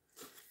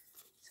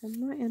 so I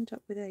might end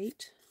up with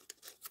 8.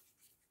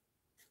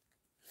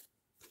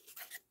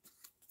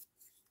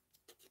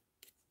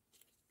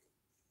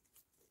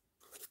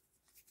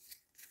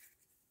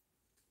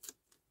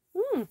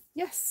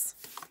 Yes,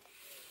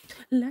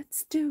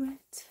 let's do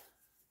it.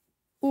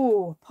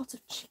 Oh, a pot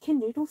of chicken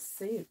noodle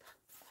soup.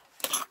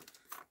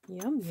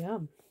 Yum,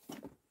 yum.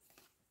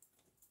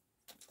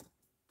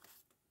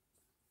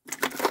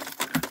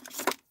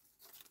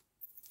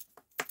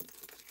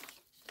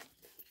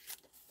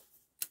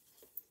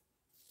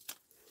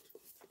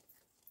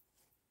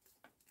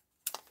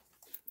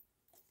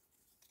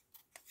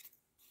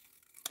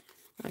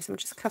 Right, so I'm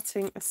just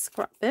cutting a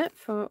scrap bit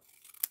for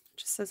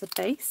just as a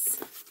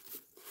base.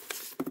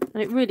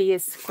 And it really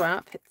is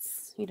scrap.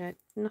 It's, you know,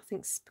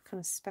 nothing's kind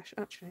of special.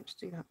 Actually, let's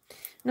do that.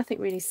 Nothing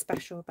really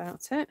special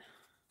about it.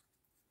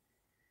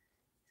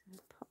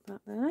 So pop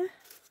that there.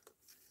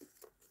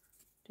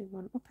 Do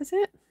one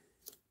opposite.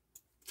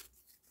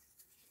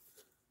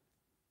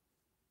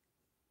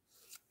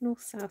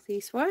 North, south,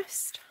 east,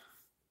 west.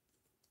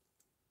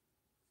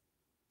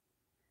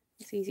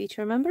 It's easy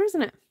to remember,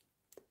 isn't it?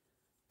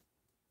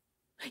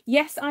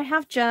 Yes, I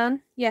have,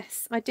 Jan.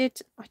 Yes, I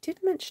did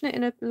mention it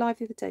in a live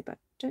the other day, but I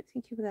don't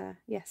think you were there.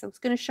 Yes, I was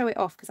going to show it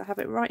off because I have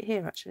it right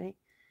here, actually.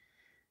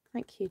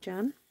 Thank you,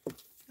 Jan.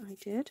 I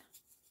did.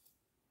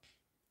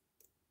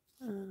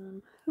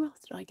 Who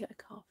else did I get a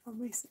card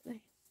from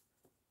recently?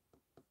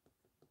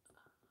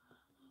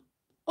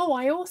 Oh,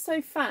 I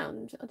also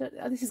found,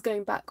 this is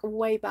going back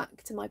way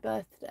back to my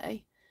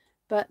birthday,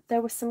 but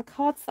there were some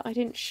cards that I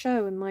didn't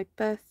show in my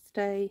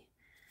birthday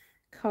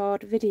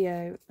card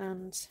video,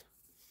 and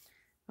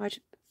I'd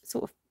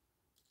sort of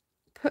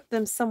put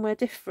them somewhere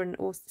different,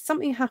 or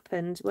something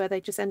happened where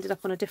they just ended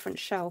up on a different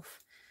shelf,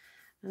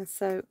 and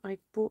so I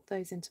brought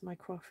those into my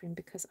craft room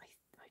because I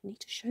need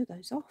to show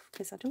those off,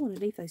 because I don't want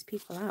to leave those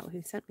people out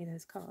who sent me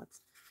those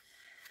cards.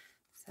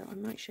 So I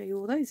might show you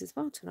all those as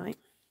well tonight.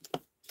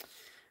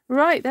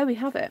 Right, there we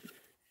have it.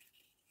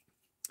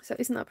 So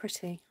isn't that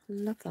pretty? I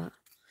love that.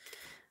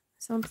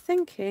 So I'm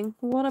thinking,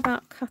 what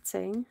about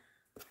cutting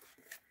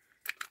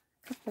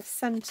a couple of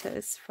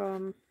centres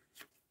from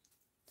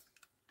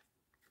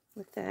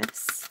with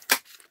this?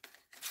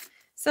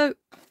 So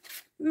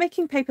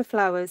making paper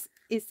flowers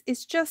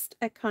is just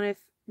a kind of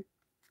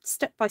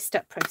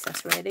step-by-step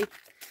process, really.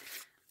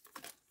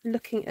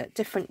 Looking at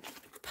different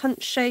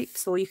punch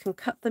shapes, or you can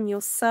cut them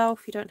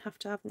yourself. You don't have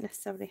to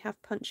necessarily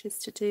have punches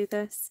to do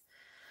this.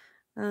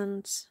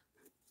 And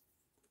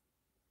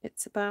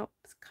it's about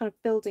kind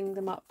of building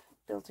them up,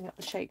 building up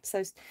the shape.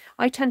 So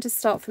I tend to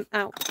start from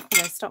out,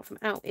 start from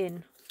out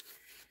in,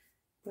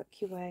 work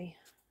your way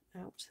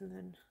out, and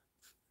then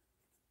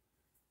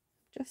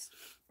just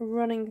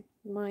running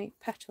my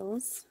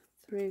petals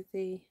through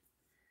the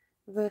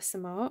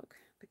Versamark,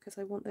 because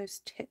I want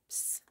those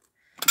tips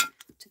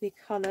to be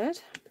coloured.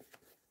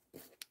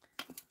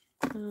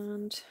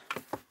 And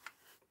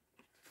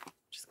I'm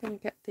just going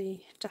to get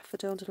the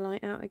Daffodil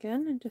Delight out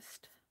again and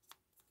just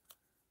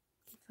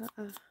give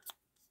that a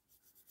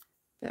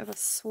bit of a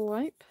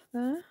swipe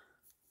there.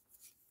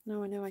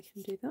 Now I know I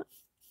can do that.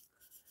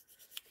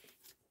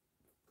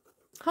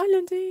 Hi,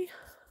 Lindy.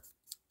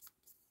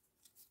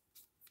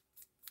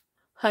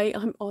 Hey,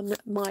 I'm on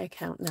my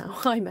account now.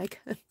 Hi,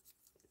 Megan.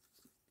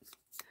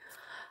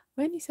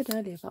 When you said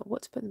earlier about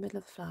what to put in the middle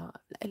of the flower,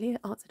 Elliot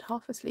answered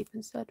half asleep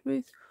and said,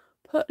 Ruth,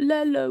 put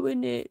Lello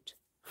in it.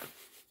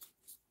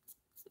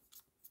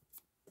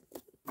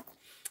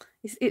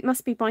 It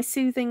must be my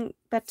soothing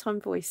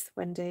bedtime voice,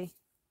 Wendy.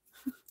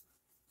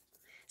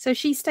 So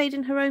she stayed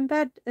in her own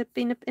bed,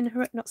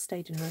 not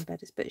stayed in her own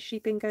bed, but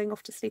she'd been going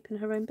off to sleep in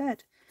her own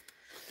bed.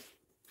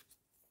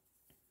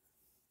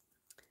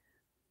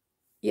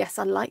 Yes,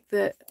 I like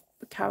the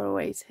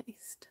caraway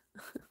taste.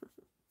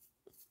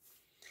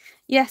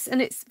 Yes,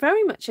 and it's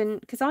very much in,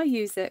 because I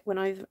use it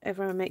whenever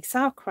I make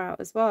sauerkraut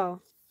as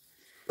well.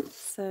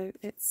 So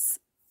it's,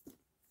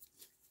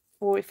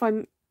 or if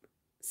I'm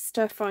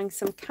stir frying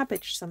some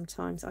cabbage,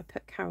 sometimes I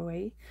put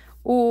caraway,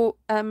 or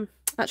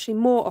actually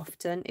more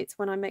often it's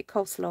when I make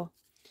coleslaw.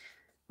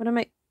 When I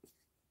make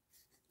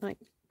like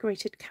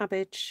grated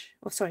cabbage,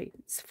 or sorry,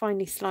 it's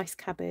finely sliced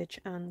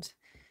cabbage and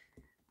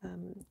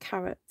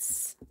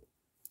carrots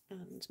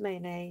and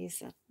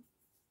mayonnaise.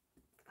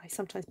 I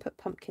sometimes put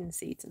pumpkin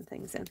seeds and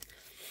things in.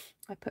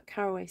 I put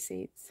caraway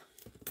seeds.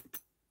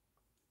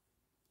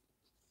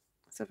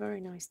 It's a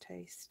very nice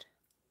taste.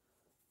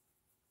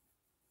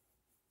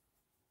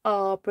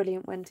 Oh,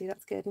 brilliant, Wendy.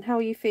 That's good. And how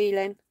are you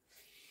feeling?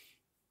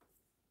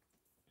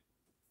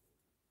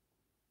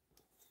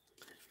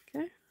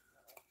 Okay.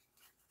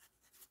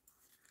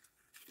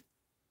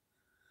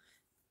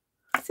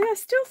 See, I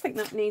still think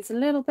that needs a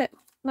little bit,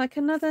 like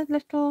another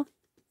little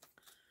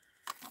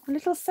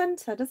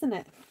centre, doesn't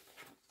it?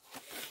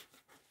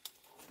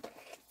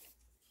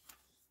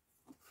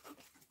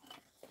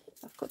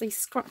 I've got these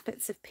scrap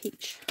bits of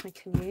peach I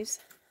can use.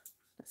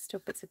 There's still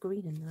bits of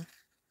green in there.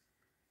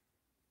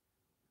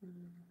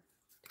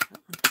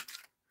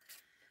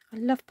 I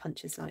love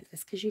punches like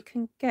this because you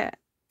can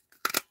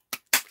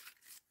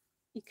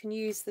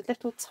use the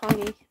little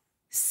tiny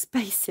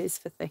spaces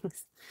for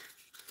things,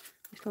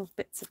 little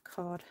bits of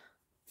card.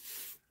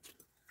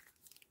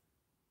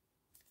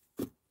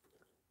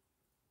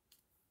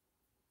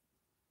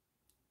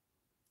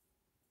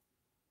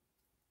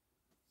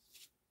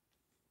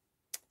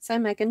 So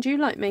Megan, do you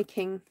like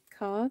making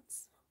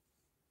cards?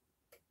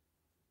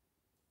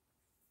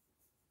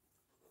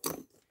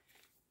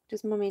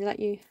 Does Mummy let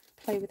you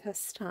play with her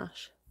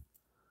stash?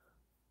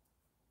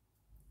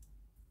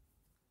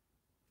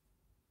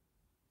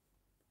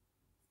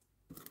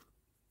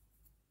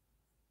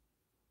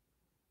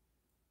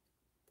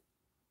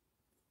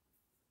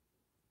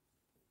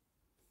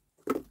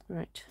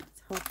 Right,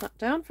 let's hold that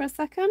down for a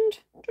second.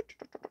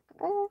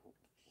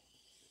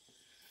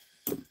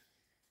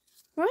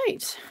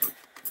 Right,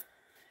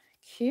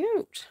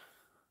 cute.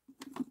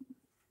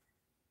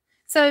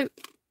 So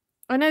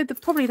I know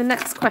probably the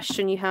next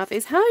question you have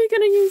is, how are you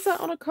going to use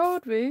that on a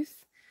card,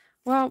 Ruth?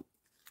 Well,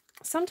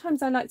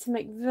 sometimes I like to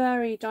make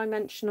very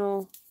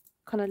dimensional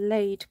kind of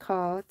laid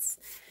cards.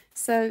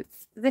 So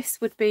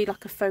this would be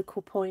like a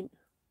focal point.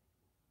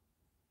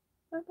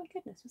 Oh my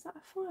goodness, was that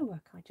a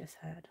firework I just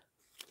heard?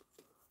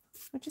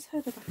 I just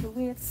heard like a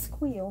weird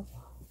squeal.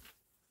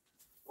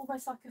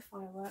 Almost like a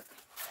firework.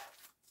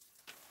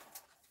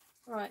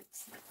 Right,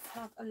 let's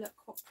have a look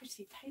what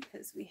pretty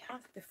papers we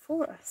have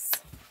before us.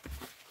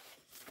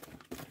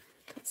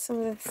 Got some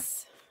of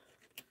this.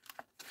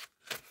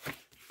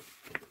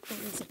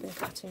 These have been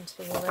cut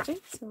into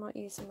already, so I might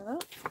use some of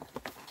that.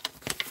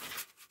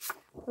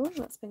 Oh,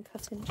 that's been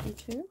cut into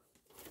too.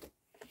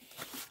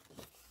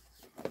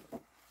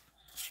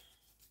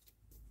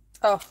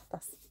 Oh,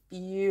 that's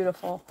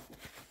beautiful.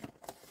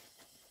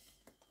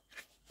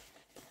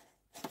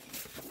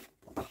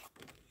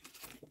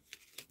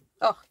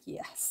 Oh,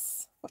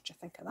 yes. What do you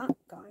think of that,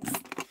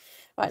 guys?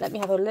 Right, let me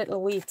have a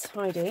little wee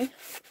tidy.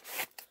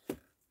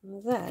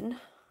 And then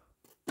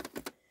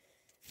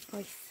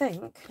I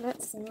think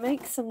let's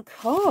make some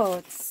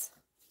cards.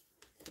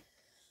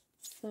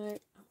 So I'm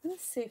going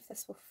to see if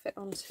this will fit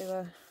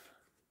onto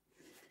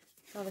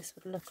how this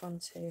would look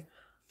onto.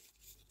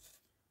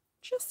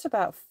 Just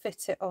about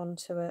fit it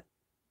onto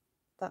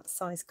that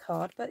size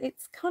card, but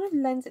it's kind of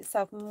lends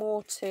itself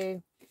more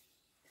to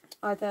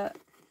either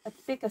a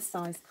bigger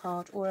size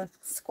card or a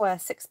square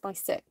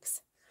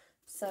 6x6.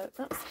 So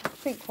that's, I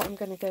think, what I'm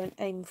going to go and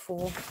aim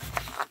for.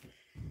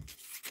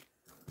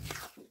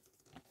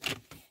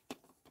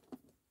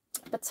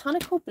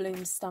 Botanical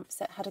Blooms stamp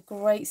set had a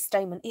great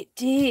statement. It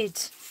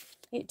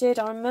did.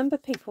 I remember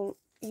people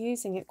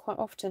using it quite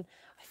often.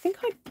 I think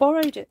I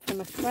borrowed it from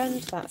a friend,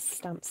 that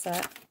stamp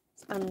set,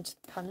 and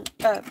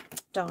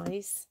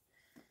dies.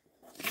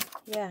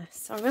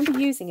 Yes, I remember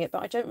using it,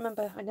 but I don't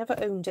remember. I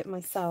never owned it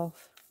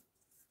myself.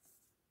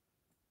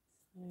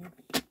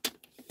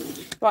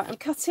 Right, I'm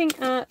cutting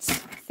at,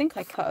 I think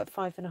I cut at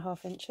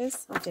 5.5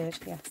 inches. I did,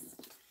 yes.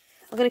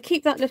 I'm going to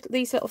keep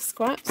these little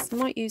scraps. I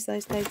might use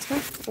those later,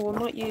 or I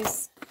might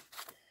use a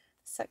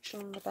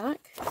section on the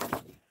back.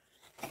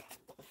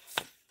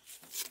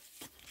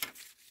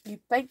 You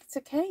baked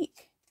a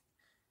cake.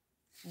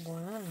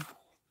 Wow.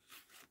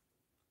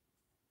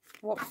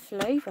 What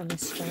flavour,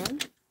 Miss Jan?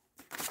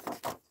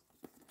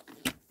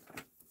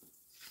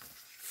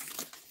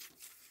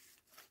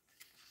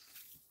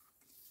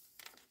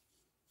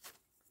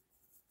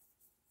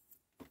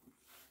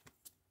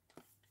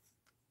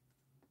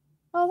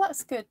 Oh,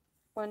 that's good,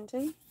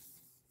 Wendy.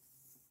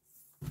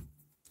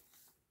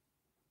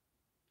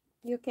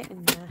 You're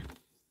getting there.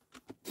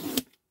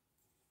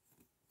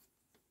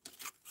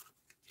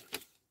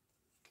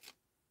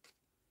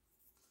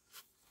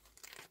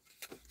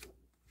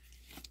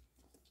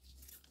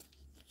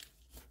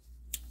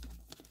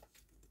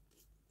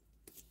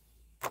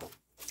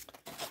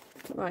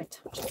 Right,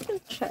 I'm just going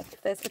to check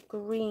if there's a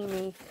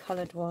greeny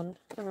coloured one.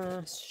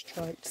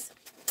 Stripes.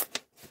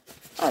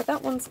 Oh,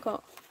 that one's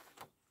got...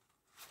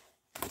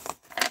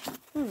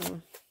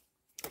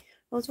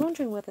 I was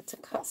wondering whether to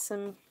cut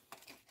some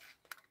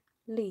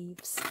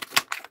leaves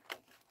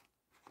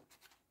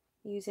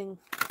using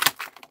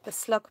the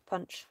slug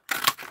punch.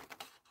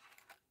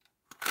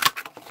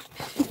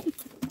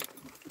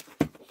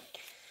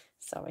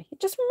 Sorry, it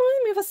just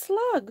reminded me of a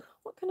slug.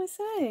 What can I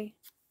say?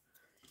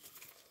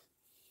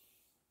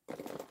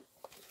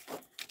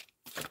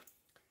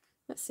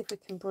 Let's see if we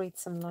can breathe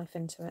some life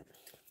into it,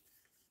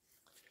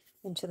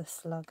 into the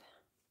slug.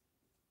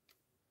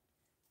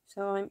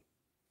 So I'm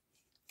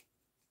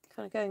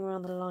kind of going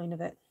around the line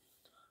of it.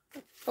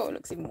 Oh, it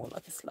looks even more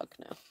like a slug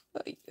now.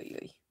 Oy, oy,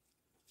 oy.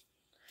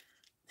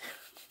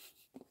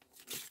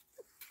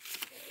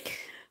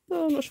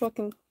 Oh, I'm not sure I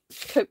can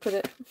cope with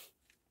it.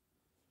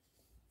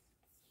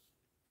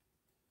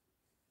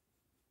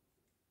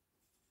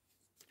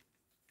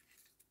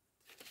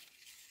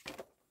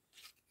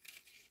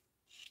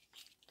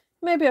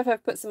 Maybe if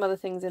I've put some other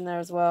things in there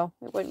as well,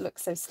 it won't look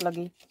so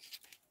sluggy.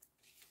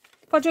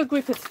 If I do a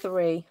group of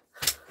 3.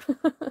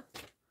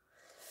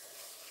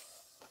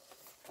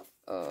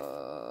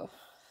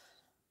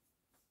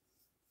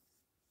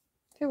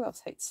 Who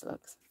else hates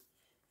slugs?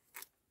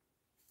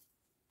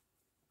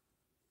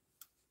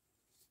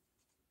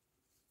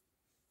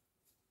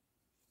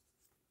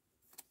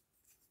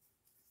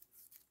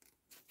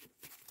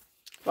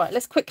 Right,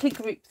 let's quickly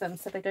group them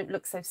so they don't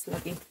look so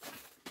sluggy.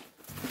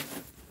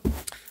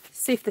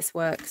 See if this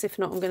works. If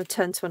not, I'm going to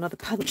turn to another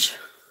punch.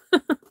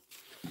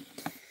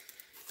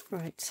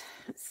 Right,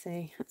 let's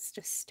see. Let's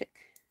just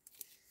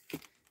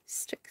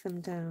stick them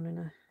down in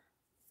a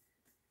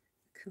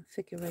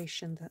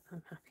configuration that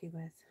I'm happy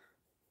with.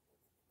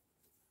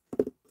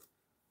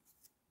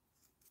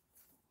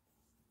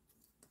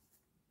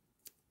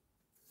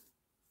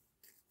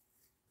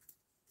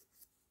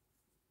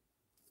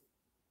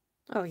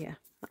 Oh yeah,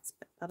 that's a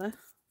bit better.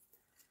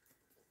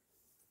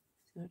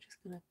 So I'm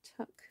just going to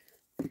tuck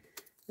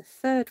the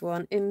third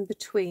one in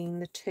between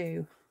the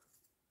 2,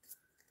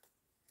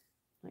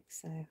 like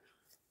so.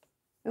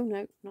 Oh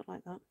no, not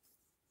like that,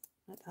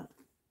 like that.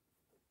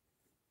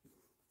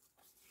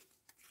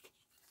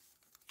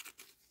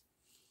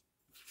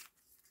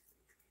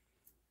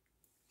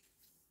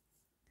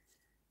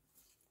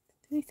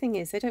 The only thing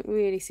is, they don't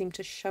really seem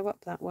to show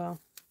up that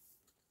well.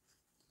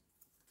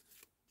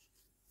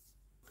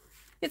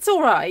 It's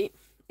all right,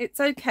 it's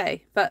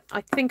okay, but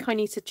I think I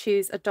need to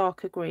choose a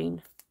darker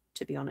green,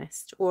 to be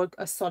honest, or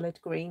a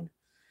solid green.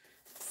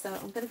 So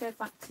I'm going to go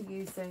back to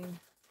using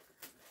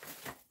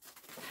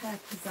Pear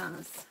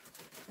Pizzazz,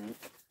 I think.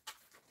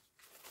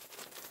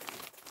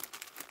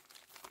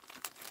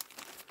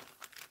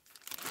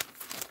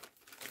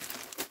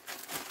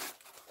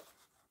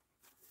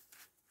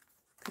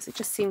 Because it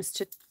just seems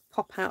to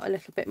pop out a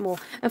little bit more.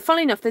 And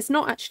funnily enough, there's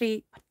not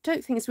actually, I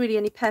don't think there's really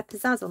any Pear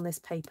Pizzazz on this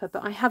paper,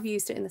 but I have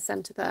used it in the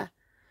centre there.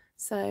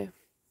 So,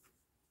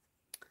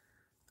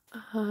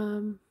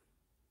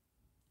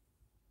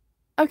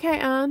 okay,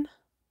 Anne.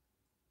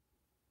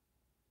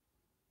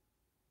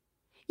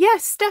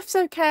 Yes, Steph's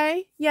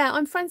okay. Yeah,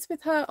 I'm friends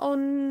with her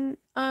on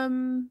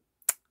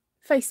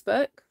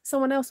Facebook.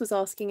 Someone else was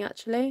asking,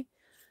 actually.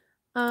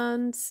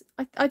 And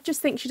I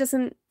just think she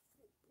doesn't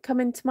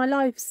come into my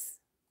lives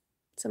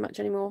so much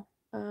anymore.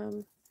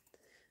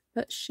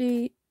 But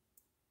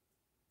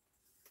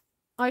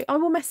I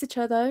will message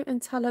her, though,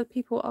 and tell her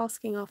people are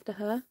asking after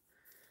her.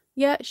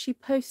 Yeah, she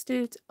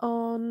posted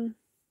on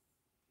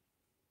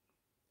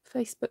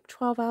Facebook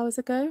 12 hours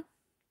ago.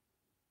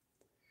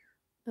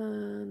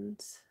 And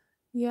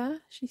yeah,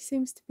 she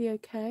seems to be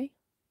okay.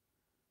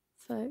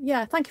 So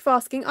yeah, thank you for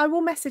asking. I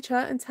will message her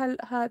and tell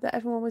her that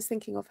everyone was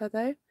thinking of her,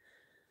 though.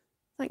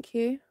 Thank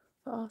you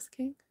for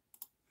asking.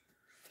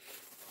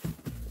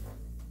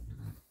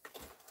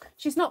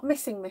 She's not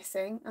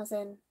missing, as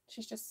in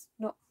she's just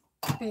not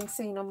being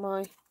seen on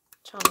my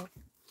channel.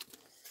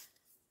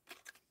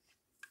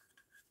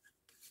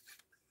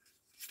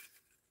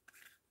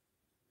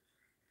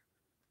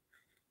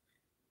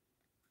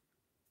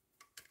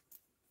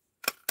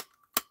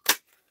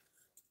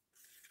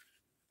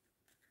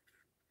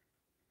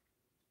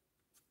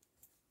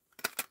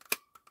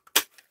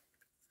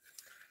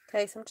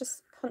 Okay, so I'm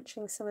just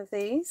punching some of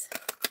these.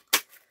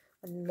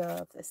 I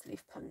love this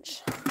leaf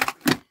punch.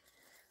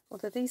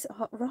 Although these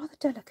are rather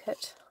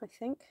delicate, I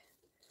think.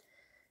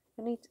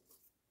 I need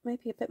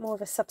maybe a bit more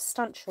of a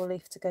substantial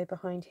leaf to go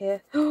behind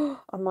here.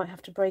 I might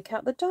have to break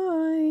out the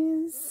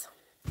dies.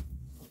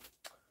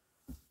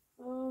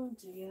 Oh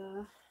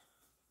dear.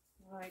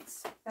 Right,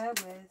 bear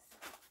with.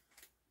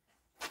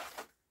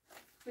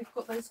 We've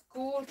got those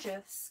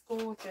gorgeous,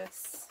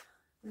 gorgeous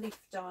leaf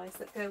dies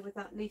that go with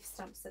that leaf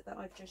stamp set that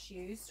I've just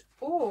used.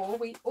 Or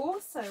we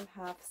also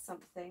have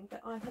something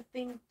that I have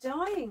been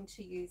dying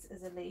to use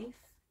as a leaf,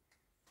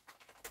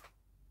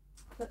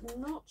 but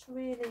not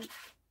really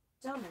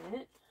done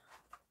it.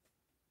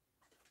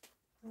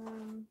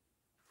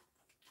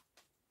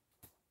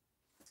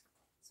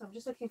 So I'm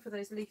just looking for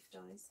those leaf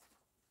dies.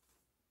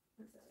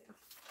 There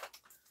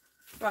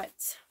we are.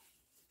 Right.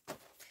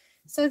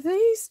 So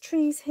these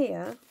trees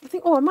here, I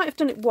think, oh, I might have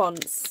done it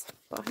once,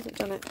 but I haven't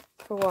done it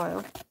for a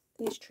while.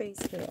 These trees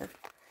here,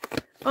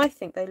 I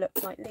think they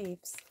look like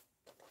leaves.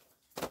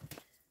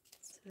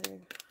 So,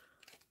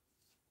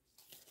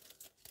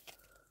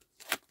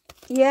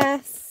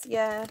 yes,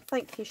 yeah,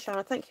 thank you,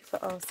 Sharon. Thank you for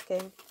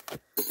asking.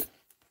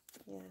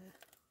 Yeah.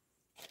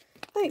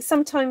 I think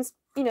sometimes,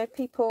 you know,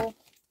 people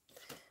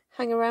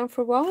hang around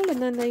for a while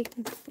and then they,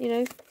 you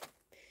know,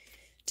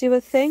 do other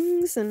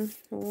things, and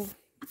or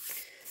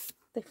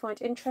they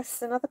find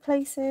interests in other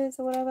places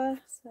or whatever.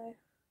 So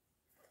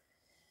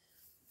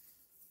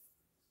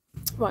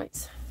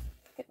right,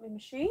 get my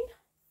machine.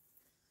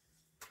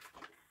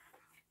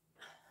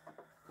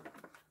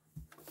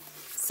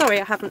 Sorry,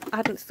 I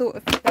hadn't thought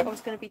of that I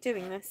was going to be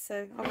doing this,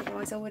 so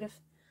otherwise I would have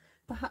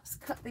perhaps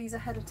cut these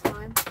ahead of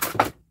time.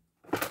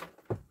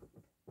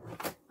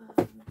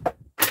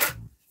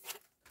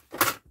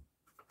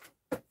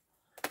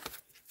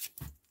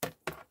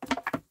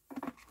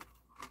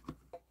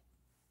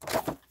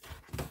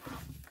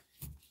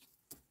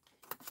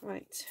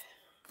 Right,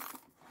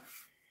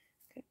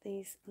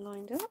 these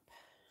lined up.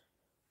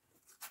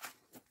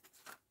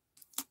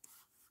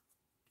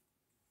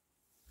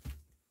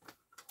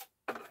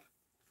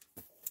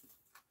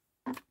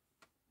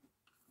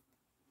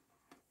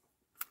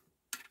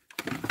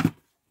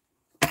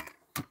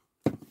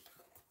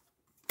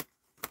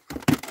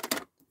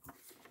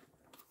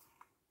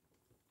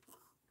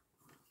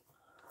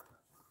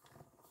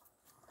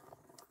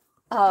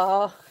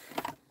 Oh,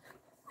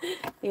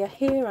 you're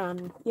here,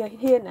 Anne. You're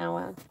here now,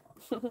 Anne.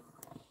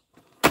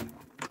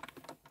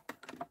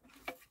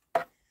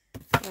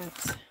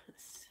 Right,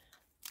 let's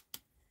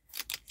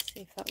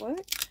see if that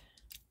worked.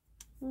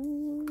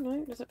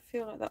 No, it doesn't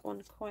feel like that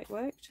one quite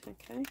worked.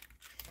 Okay,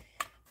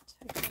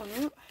 take one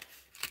out.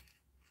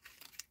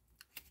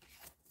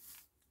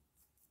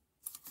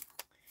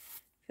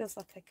 Feels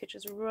like I could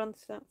just run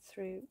that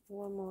through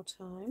one more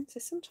time. So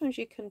sometimes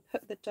you can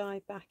put the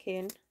die back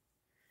in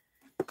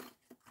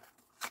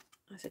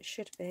as it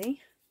should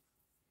be.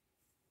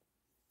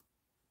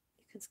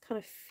 You can kind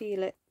of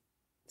feel it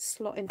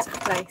slot into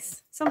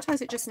place.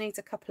 Sometimes it just needs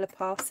a couple of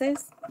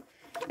passes,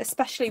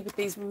 especially with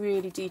these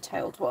really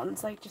detailed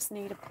ones. They just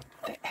need a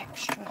bit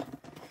extra.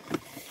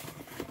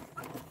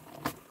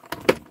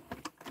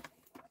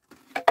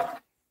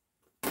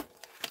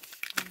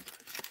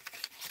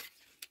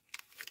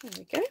 There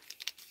we go.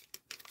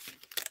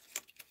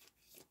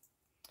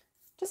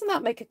 Doesn't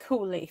that make a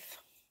cool leaf?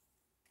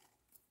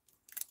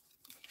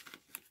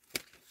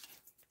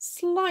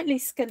 Slightly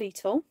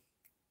skeletal,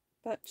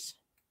 but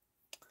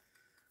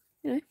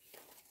you know,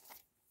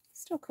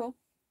 still cool.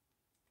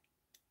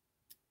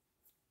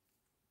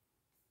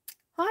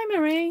 Hi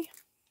Marie.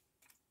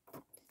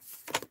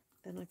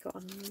 Then I got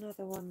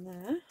another one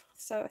there.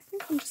 So I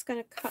think I'm just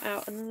going to cut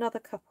out another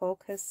couple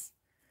because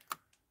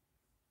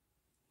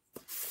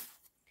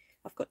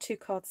I've got 2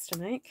 cards to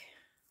make.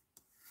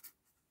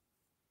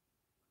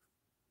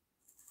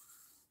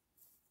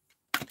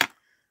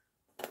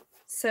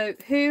 So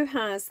who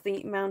has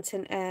the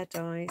Mountain Air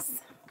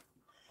dies?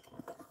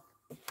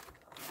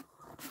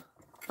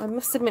 I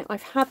must admit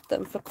I've had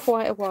them for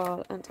quite a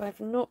while and I've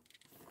not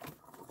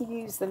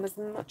used them as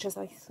much as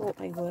I thought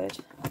I would.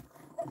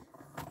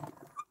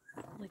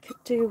 I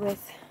could do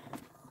with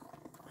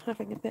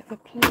having a bit of a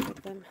play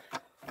with them.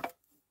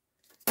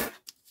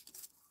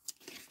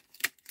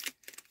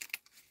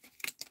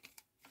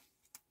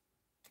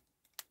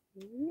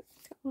 Come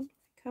on,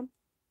 come.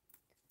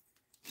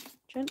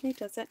 Gently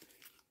does it.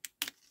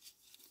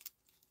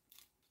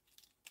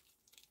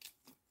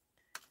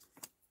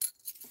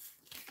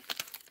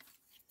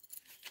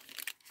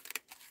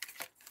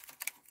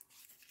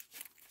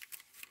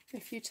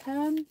 If you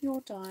turn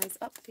your dies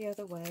up the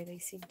other way, they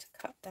seem to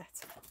cut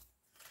better.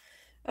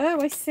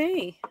 Oh, I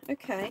see.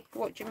 Okay.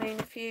 What do you mean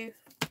if you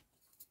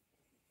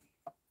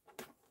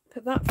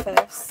put that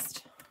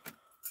first?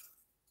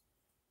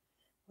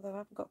 Although I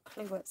haven't got a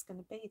clue where it's going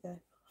to be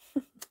though.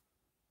 Do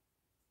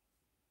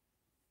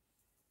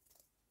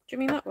you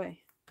mean that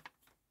way?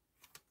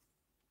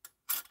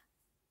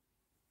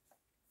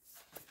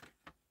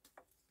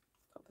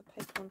 Got the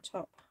paper on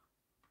top.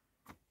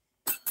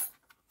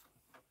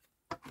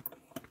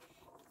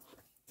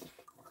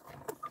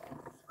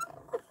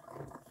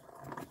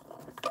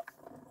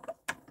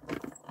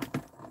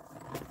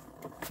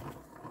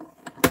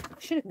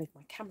 I should have moved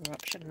my camera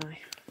up, shouldn't I?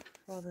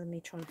 Rather than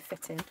me trying to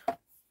fit in.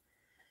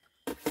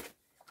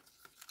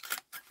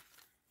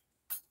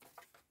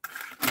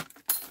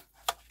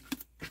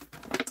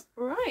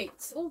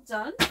 Right, all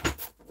done.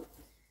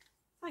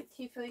 Thank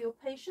you for your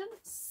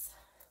patience.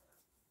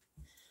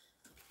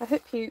 I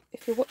hope you,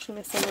 if you're watching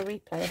this on the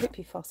replay, I hope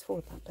you fast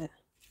forward that bit.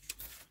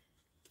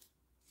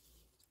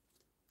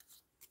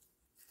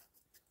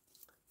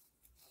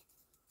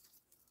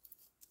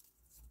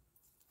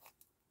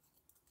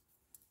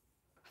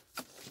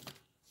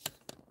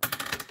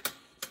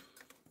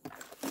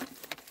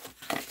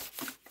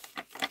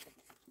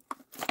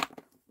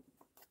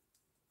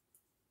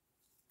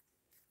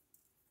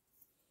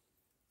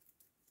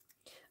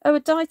 Oh, a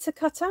die to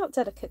cut out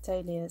delicate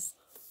dahlias.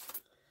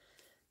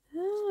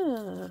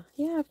 Ah,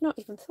 yeah, I've not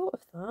even thought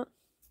of that.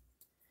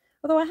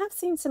 Although I have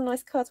seen some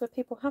nice cards where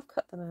people have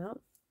cut them out.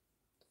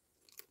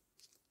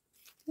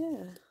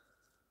 Yeah,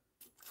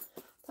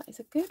 that is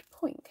a good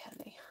point,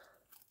 Kelly.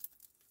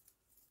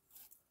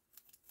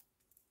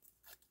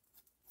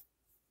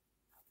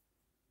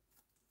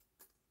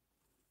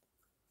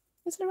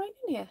 Is Lorraine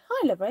in here?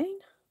 Hi, Lorraine.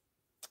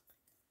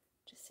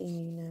 Just seeing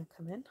you now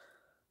come in.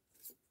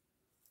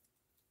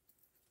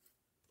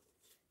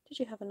 Did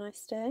you have a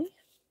nice day?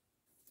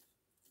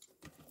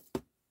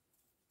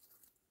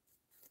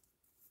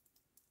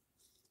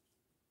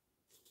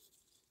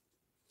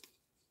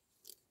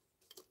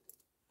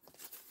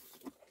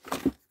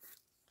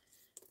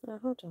 Oh,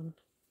 hold on.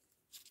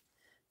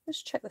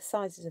 Let's check the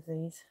sizes of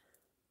these.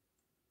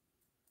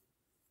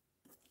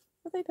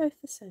 Are they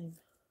both the same?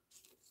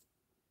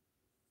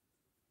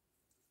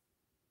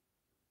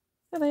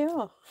 Oh, they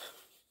are.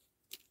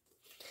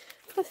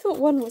 I thought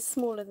one was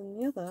smaller than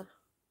the other.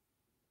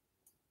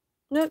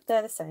 Nope,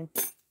 they're the same.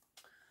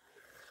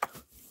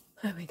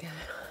 There we go.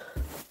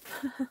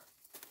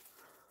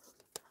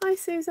 Hi,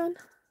 Susan.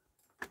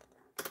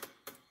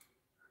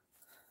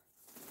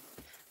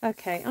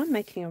 Okay, I'm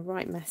making a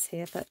right mess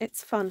here, but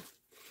it's fun.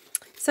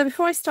 So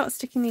before I start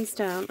sticking these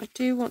down, I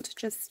do want to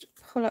just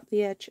pull up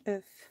the edge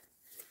of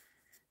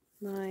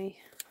my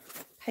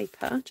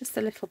paper just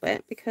a little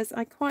bit, because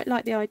I quite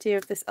like the idea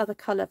of this other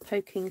colour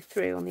poking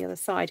through on the other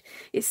side.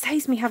 It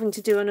saves me having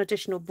to do an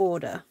additional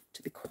border,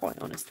 to be quite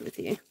honest with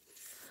you,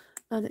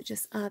 and it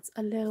just adds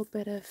a little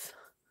bit of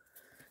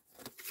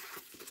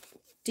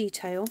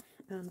detail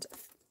and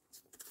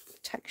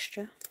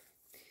texture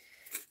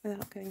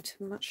without going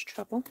to much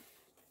trouble.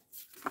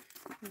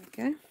 There we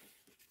go.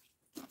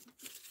 Let's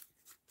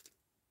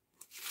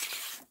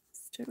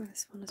do it with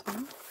this one as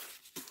well.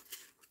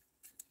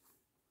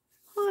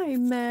 Hi,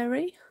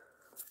 Mary.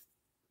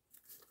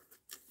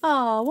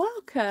 Ah,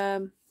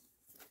 welcome.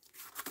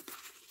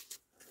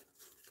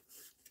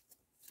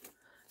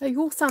 Oh,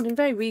 you're all sounding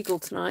very regal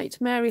tonight.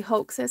 Mary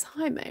Hulk says,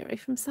 hi, Mary,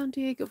 from San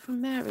Diego,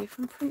 from Mary,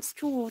 from Prince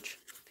George.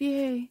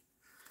 VA.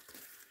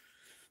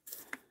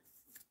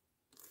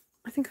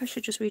 I think I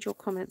should just read your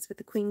comments with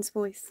the Queen's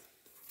voice.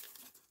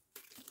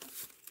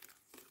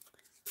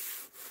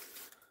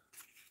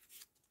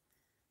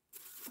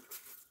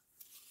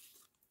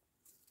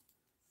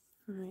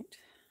 Right.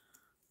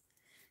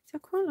 So I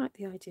quite like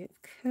the idea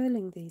of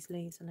curling these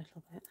leaves a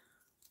little bit.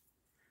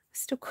 I've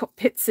still got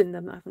bits in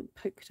them that I haven't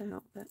poked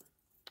out, but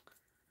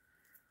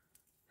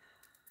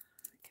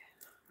okay,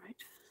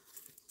 right.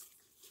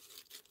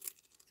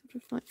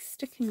 Sort of like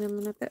sticking them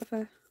in a bit of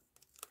a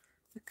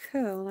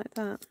curl like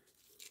that.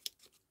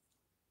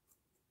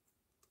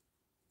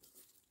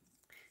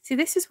 See,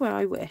 this is where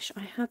I wish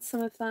I had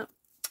some of that.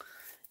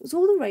 It was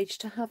all the rage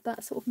to have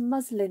that sort of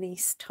muslin-y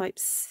type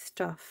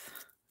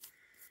stuff,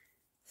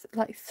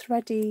 like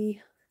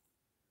thready.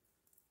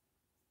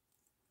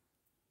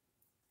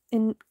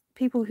 In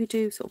people who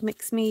do sort of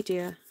mixed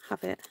media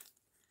have it.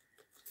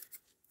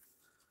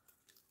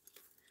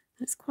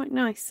 And it's quite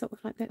nice, sort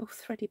of like little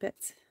thready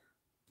bits.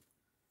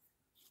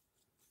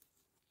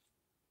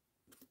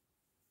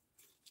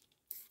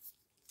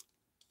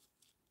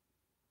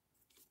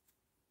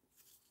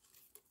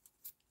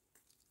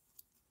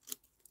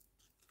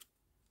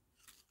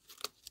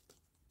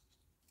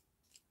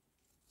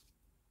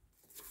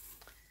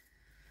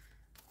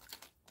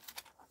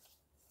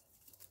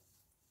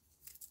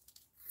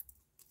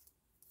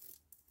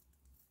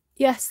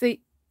 Yes,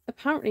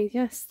 apparently,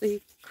 yes,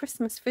 the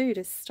Christmas food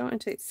is starting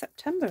to, it's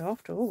September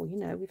after all, you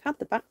know, we've had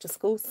the back to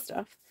school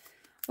stuff.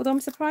 Although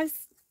I'm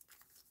surprised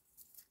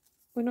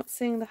we're not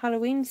seeing the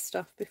Halloween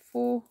stuff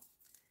before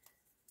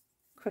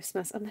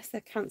Christmas, unless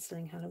they're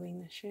cancelling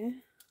Halloween this year.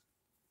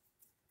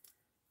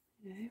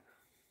 You know.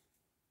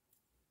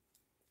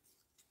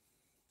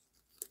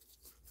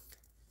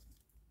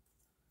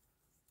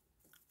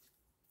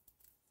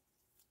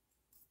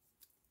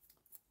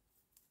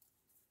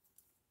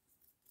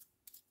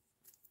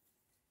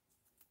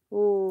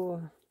 Oh,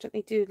 don't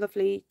they do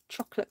lovely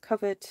chocolate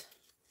covered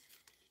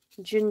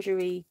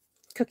gingery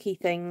cookie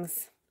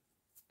things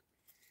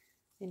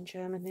in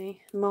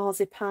Germany?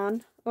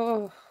 Marzipan.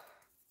 Oh,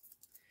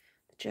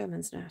 the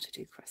Germans know how to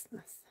do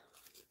Christmas.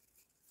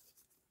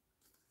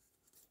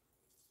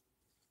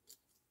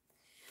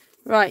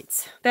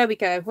 Right, there we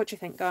go. What do you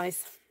think,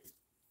 guys?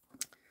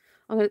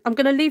 I'm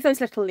going to leave those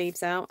little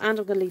leaves out, and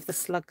I'm going to leave the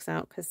slugs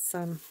out because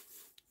I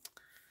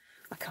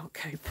can't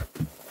cope.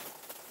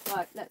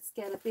 Right, let's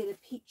get a bit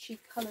of peachy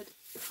coloured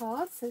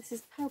card. So this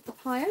is pale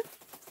papaya.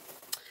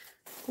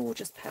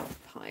 Gorgeous pale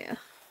papaya.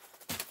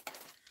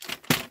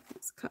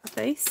 Let's cut a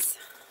base.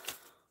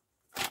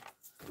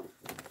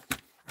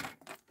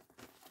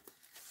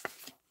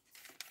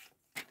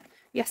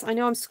 Yes, I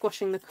know I'm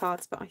squashing the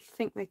cards, but I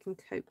think they can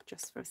cope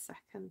just for a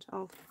second.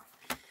 I'll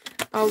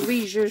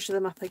re-zhuzh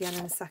them up again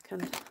in a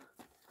second.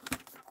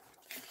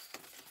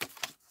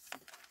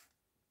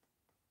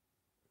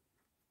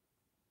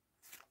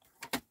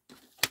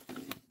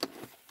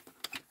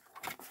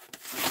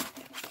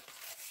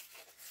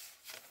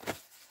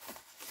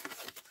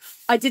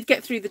 I did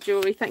get through the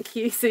jewellery, thank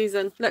you,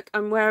 Susan. Look,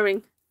 I'm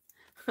wearing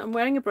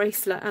a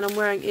bracelet and I'm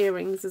wearing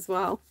earrings as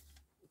well.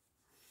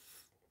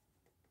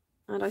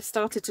 And I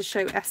started to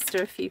show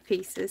Esther a few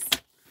pieces.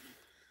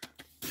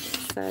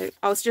 So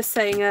I was just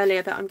saying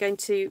earlier that I'm going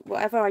to,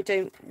 whatever I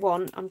don't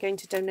want, I'm going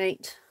to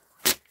donate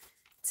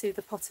to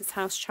the Potter's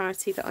House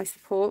charity that I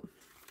support.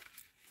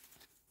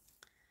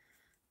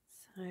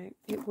 So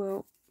it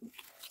will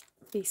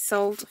be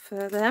sold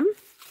for them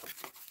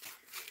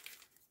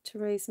to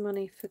raise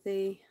money for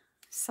the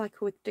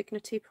Cycle with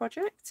Dignity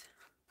project.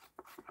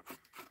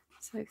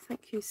 So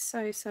thank you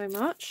so, so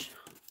much.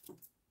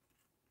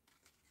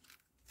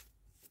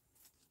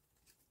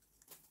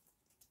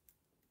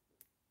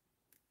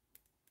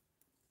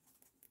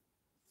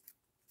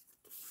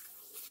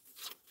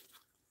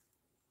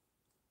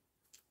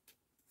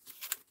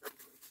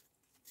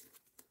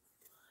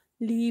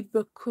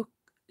 Liebkuchen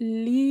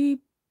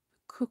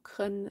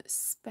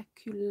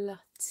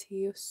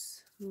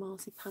Speculatius,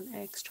 marzipan,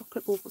 eggs,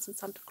 chocolate baubles and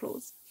Santa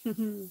Claus.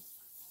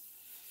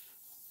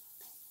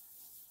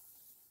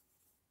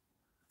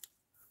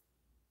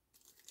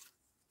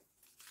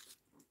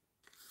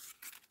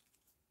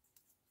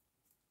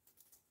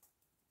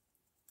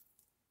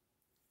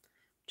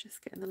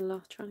 Just getting the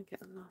last, trying to get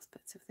the last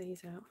bits of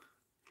these out.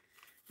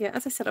 Yeah,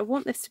 as I said, I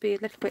want this to be a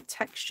little bit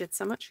textured,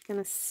 so I'm actually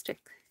going to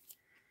stick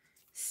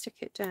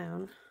it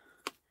down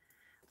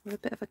with a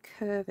bit of a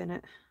curve in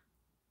it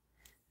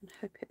and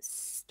hope it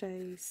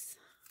stays.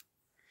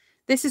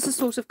 This is the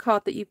sort of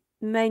card that you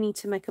may need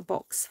to make a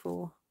box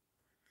for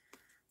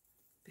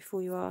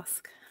before you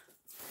ask,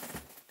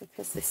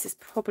 because this is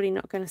probably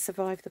not going to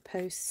survive the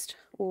post,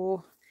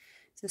 or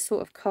it's the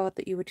sort of card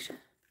that you would,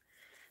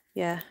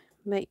 yeah,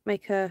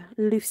 make a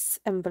loose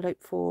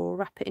envelope for,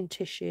 wrap it in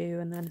tissue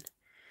and then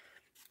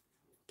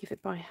give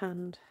it by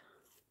hand.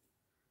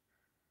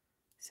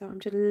 So I'm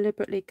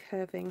deliberately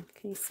curving,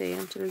 can you see,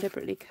 I'm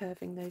deliberately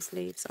curving those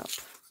leaves up.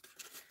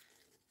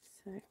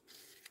 So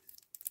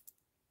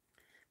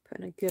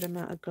putting a good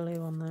amount of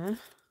glue on there.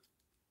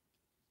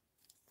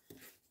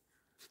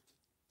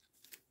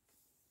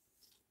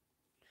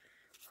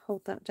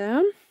 Hold that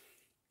down.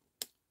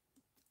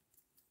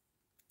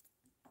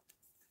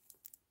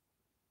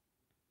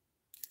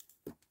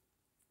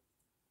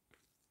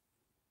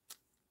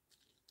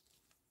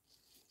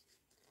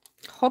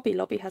 Hobby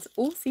Lobby has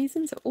all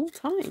seasons at all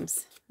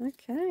times.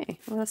 Okay,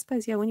 well I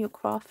suppose, yeah, when you're a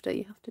crafter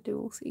you have to do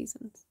all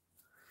seasons.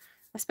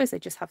 I suppose they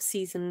just have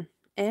season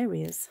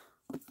areas.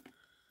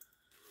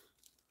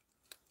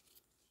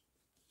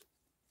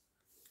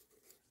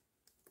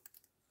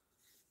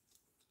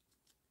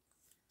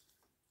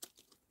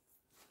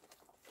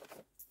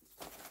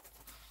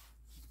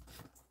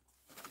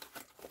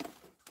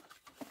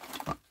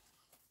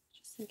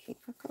 Just thinking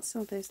if I've got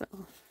some of those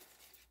little,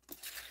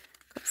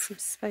 got some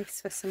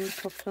space for some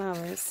little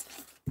flowers.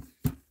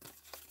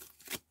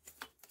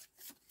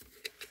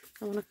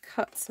 I want to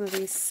cut some of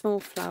these small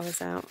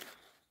flowers out.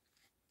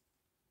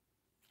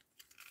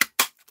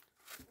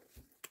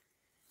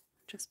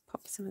 Just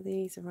pop some of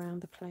these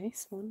around the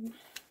place. 1,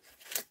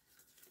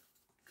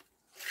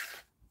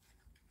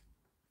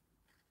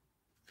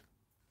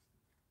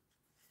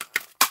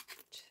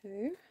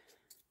 2.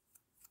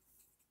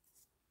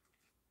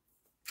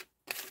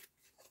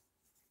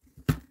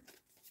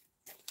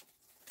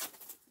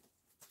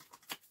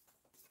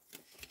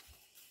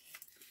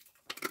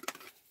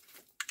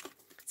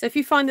 So if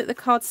you find that the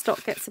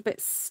cardstock gets a bit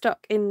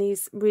stuck in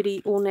these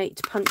really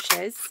ornate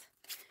punches,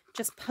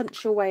 just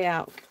punch your way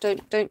out.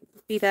 Don't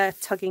be there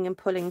tugging and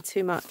pulling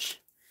too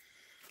much.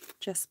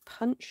 Just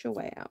punch your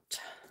way out.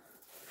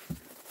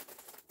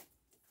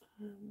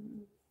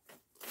 I'm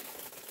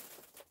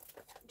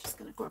just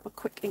going to grab a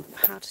quick ink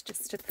pad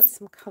just to put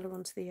some colour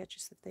onto the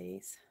edges of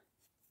these.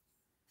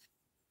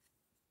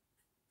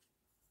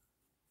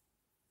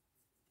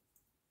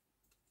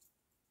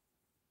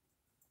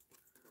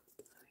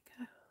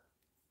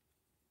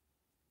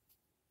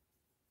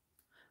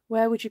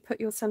 Where would you put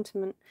your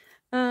sentiment?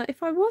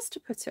 If I was to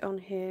put it on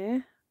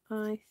here,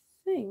 I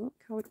think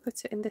I would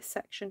put it in this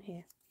section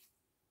here.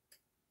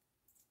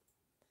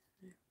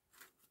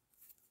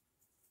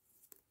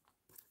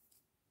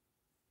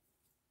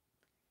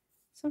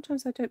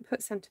 Sometimes I don't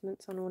put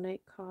sentiments on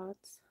ornate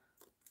cards,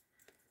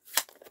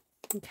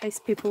 in case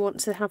people want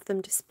to have them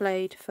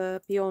displayed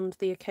for beyond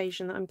the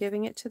occasion that I'm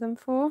giving it to them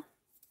for.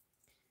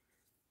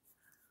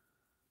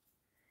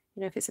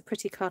 You know, if it's a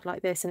pretty card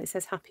like this and it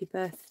says happy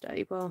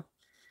birthday, well,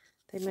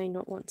 they may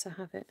not want to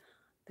have it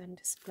then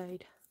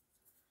displayed.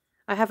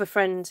 I have a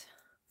friend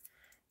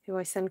who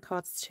I send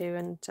cards to,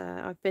 and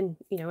I've been,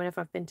 you know,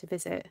 whenever I've been to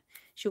visit,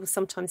 she will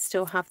sometimes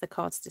still have the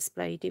cards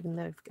displayed, even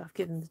though I've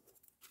given them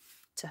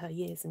to her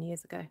years and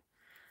years ago,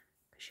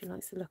 because she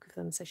likes the look of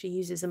them, so she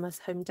uses them as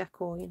home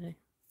decor, you know.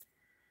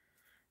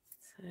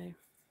 So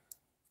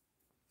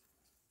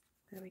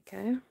there we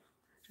go.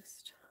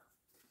 Just,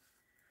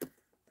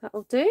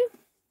 that'll do.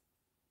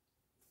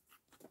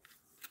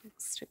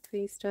 Let's stick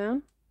these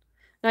down.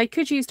 Now you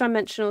could use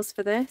dimensionals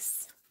for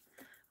this.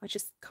 I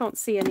just can't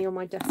see any on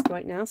my desk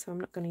right now, so I'm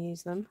not going to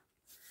use them.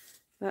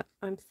 But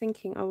I'm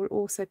thinking I will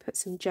also put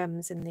some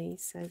gems in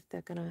these, so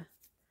they're gonna,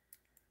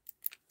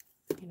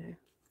 you know,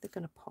 they're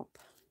gonna pop.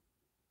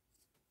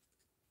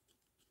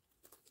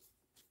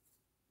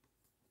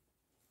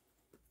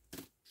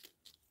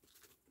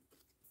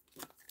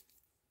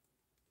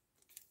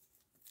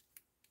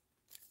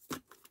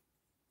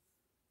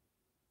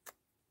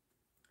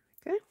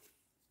 Okay.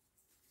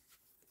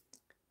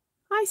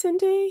 Hi,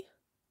 Cindy.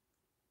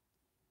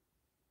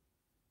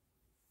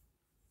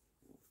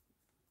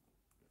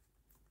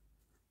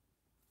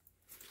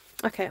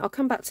 Okay, I'll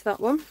come back to that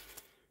one.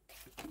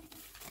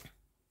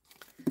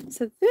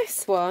 So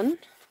this one, I'm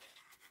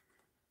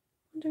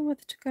wondering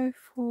whether to go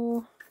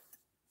for,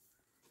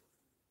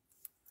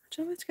 I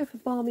don't know whether to go for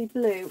Balmy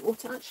Blue or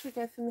to actually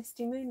go for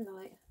Misty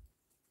Moonlight,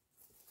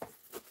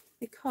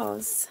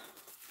 because,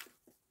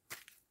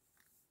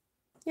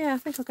 yeah, I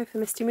think I'll go for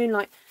Misty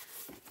Moonlight,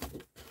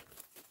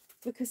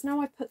 because now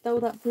I put all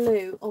that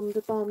blue on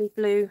the Balmy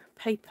Blue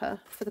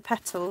paper for the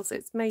petals,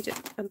 it's made it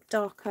a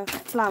darker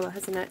flower,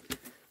 hasn't it?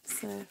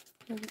 So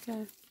there we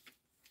go.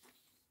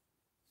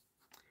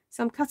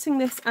 So I'm cutting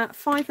this at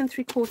 5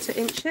 3/4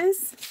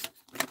 inches.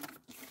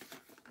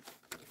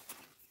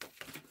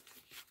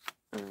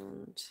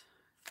 And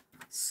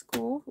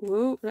score.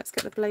 Ooh, let's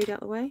get the blade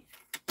out of the way.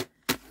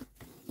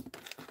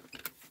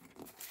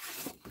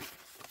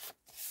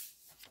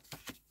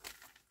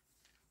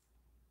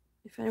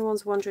 If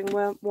anyone's wondering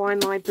why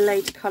my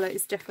blade colour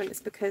is different, it's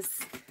because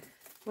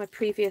my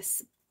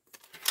previous,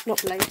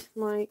 not blade,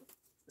 my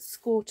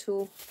score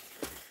tool,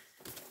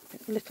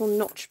 a little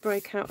notch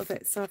broke out of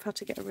it, so I've had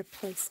to get a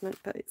replacement,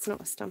 but it's not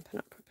a Stampin'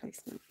 Up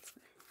replacement. So.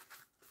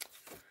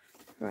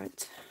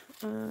 Right.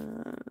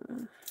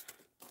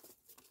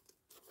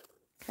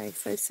 Okay,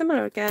 so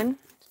similar again,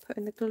 put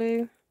in the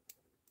glue,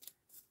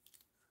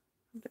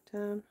 hold it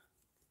down,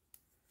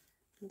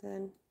 and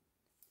then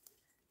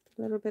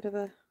a little bit of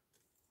a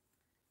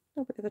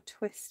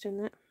twist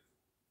in it.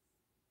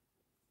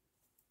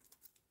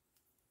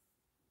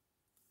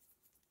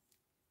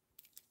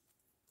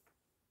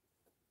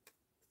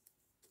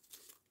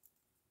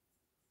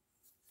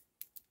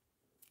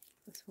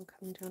 This one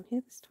coming down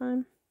here this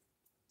time.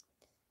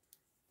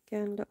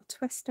 Again, a little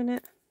twist in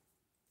it.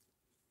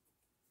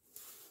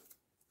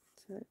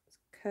 So it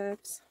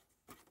curves.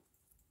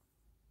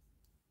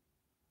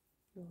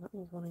 Oh, that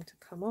one's wanting to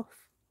come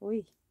off.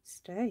 Oi,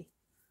 stay.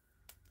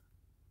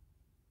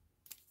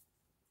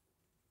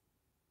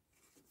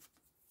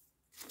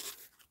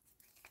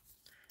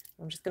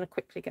 I'm just going to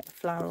quickly get the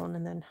flower on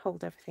and then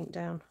hold everything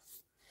down.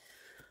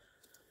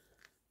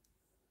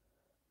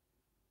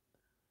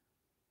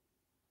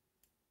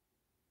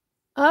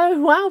 Oh,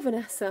 wow,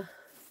 Vanessa.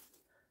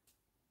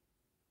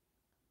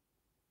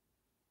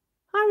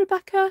 Hi,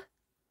 Rebecca.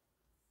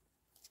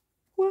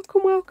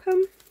 Welcome,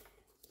 welcome.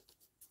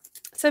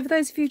 So for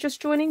those of you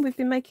just joining, we've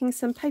been making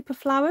some paper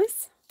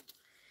flowers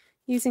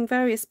using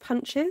various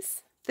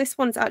punches. This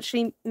one's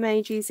actually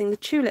made using the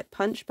Tulip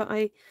Punch, but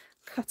I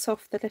cut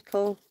off the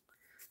little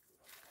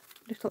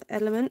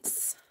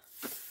elements,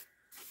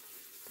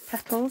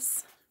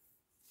 petals,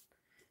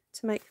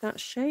 to make that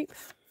shape.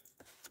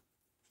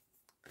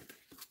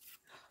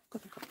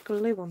 God, I've got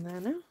glue on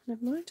there now,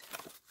 never mind.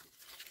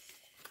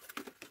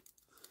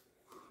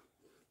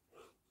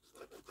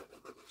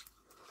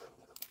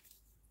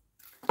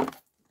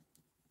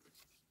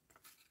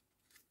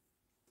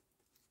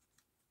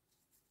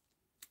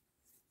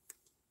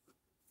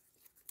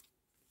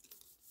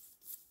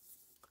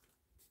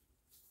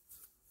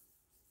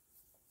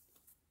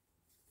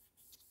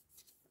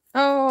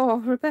 Oh,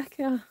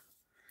 Rebecca,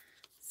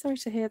 sorry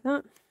to hear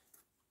that.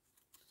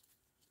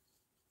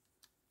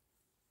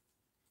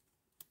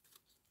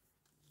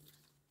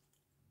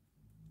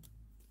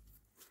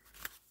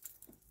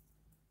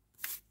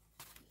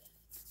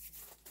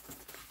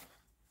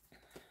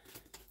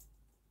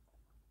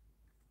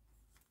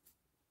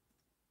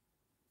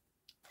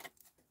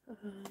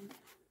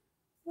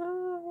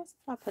 Oh, what's the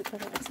flower punch?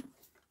 There it is.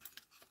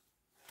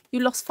 You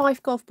lost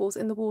 5 golf balls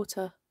in the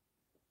water.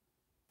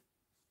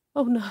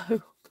 Oh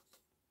no.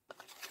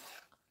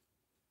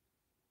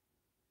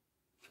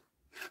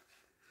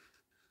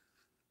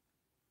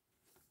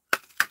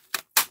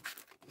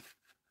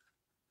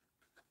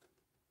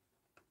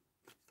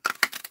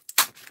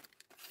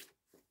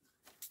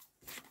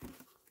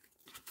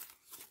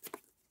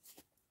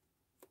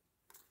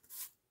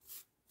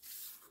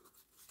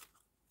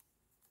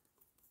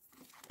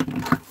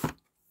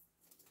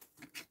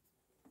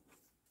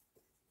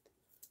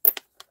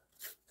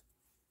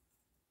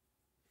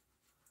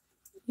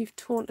 You've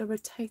torn a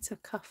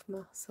rotator cuff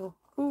muscle.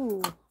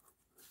 Ooh.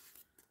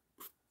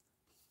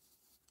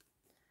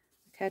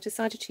 Okay, I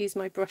decided to use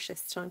my brush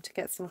this time to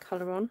get some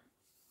colour on.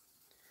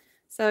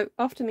 So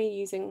after me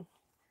using,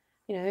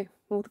 you know,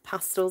 all the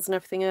pastels and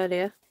everything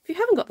earlier, if you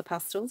haven't got the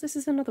pastels, this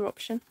is another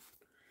option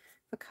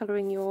for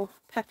colouring your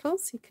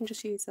petals. You can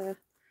just use a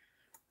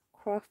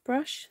craft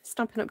brush.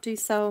 Stampin' Up do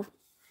sell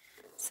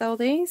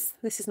these.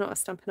 This is not a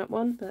Stampin' Up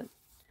one, but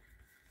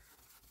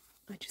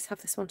I just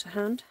have this one to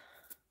hand.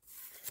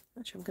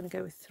 Actually, I'm going to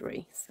go with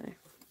 3. So.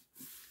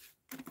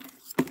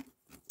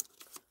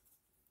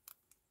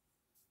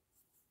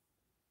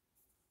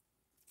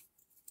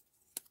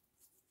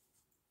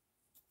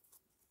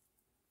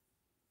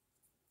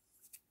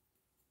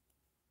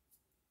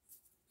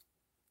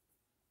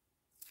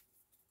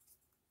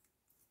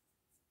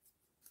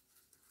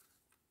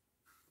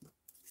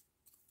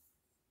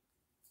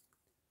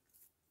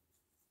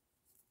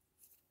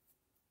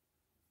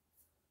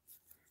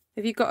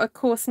 Have you got a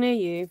course near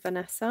you,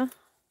 Vanessa?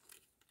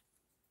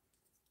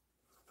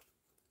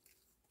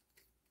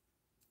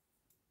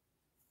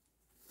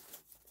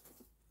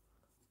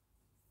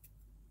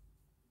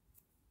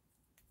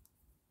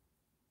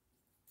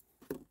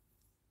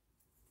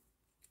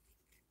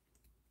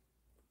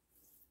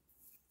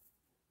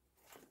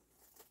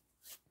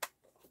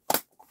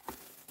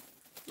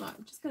 Right,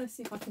 I'm just going to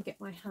see if I can get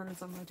my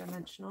hands on my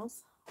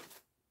dimensionals.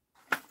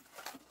 I'm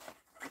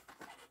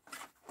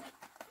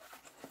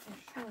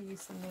sure I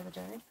used some the other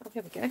day. Oh,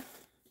 here we go.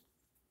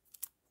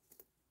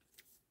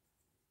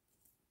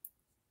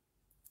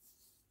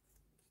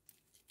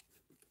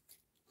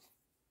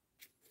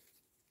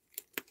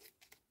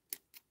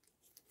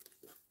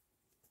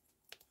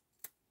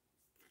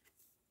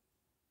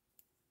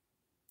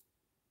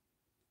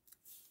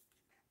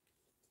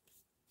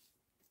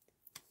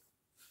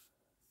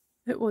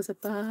 It was a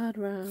bad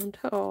round.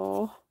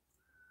 Oh.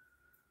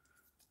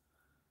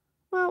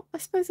 Well, I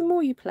suppose the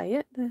more you play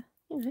it, the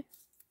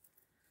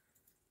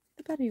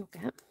better you'll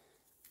get.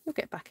 You'll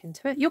get back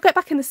into it. You'll get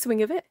back in the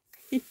swing of it.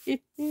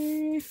 See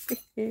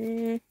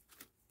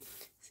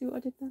what I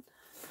did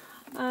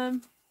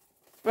then?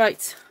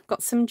 Right,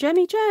 got some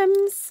gemmy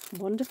gems.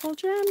 Wonderful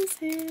gems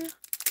here.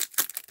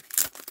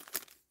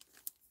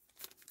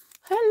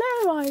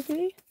 Hello,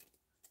 Ivy.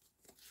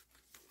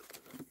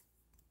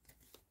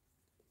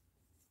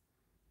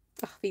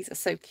 Oh, these are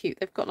so cute.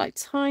 They've got like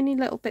tiny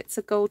little bits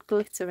of gold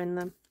glitter in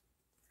them.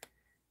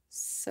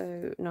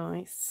 So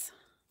nice.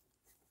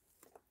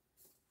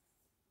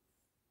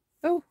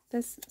 Oh,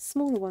 there's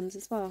smaller ones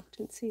as well.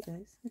 Didn't see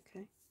those.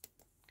 Okay.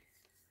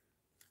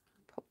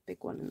 Pop a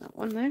big one in that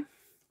one though.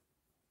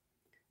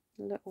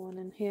 A little one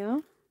in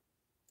here.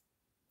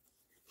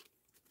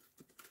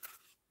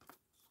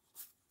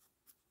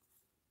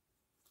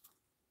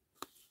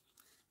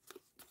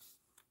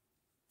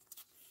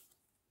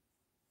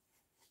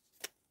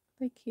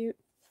 Very cute.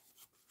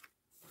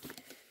 I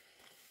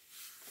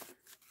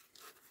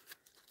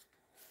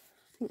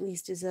think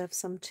these deserve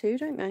some too,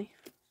 don't they?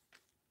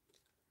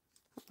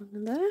 That one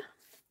in there.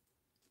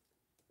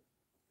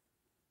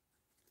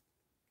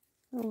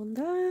 That one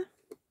there.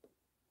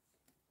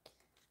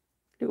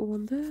 Little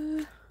one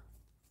there.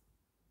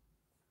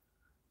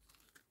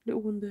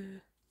 Little one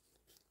there.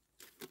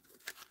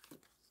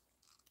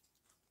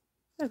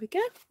 There we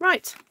go.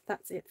 Right,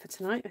 that's it for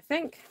tonight, I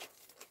think.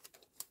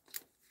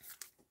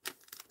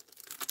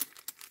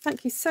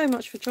 Thank you so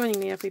much for joining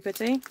me,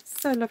 everybody.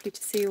 So lovely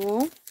to see you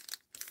all.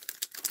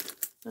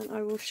 And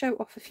I will show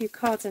off a few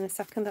cards in a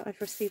second that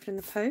I've received in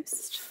the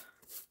post.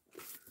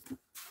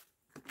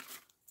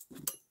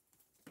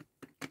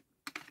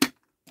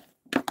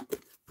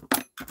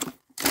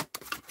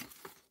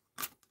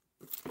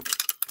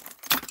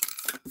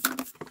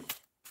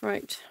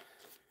 Right.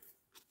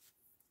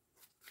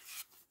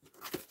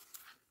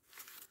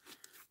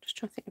 Just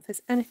trying to think if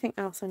there's anything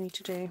else I need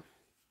to do.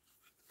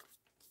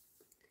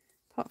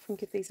 Apart from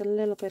give these a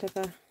little bit of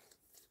bit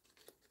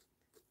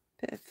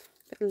of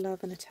love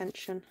and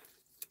attention.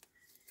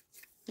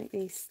 Make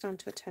these stand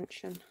to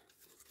attention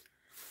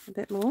a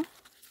bit more.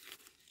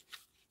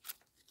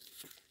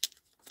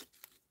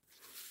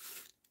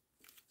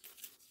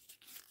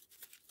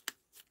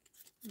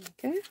 There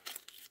we go.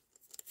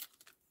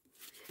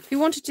 If you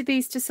wanted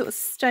these to sort of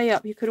stay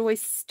up, you could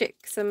always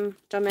stick some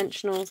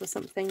dimensionals or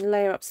something,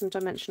 layer up some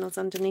dimensionals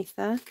underneath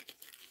there.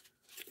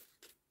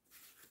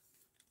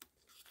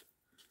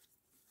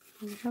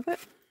 There we have it.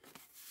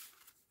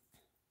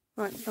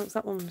 Right,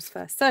 that one was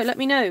first. So let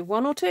me know,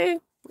 one or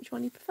two, which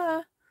one you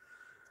prefer.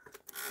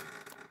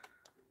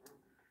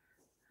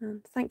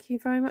 And thank you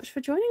very much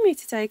for joining me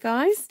today,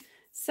 guys.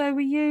 So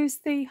we use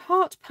the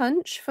heart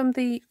punch from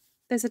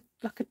there's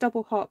like a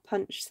double heart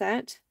punch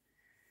set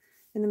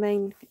in the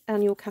main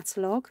annual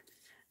catalogue,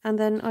 and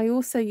then I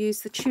also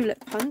use the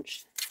tulip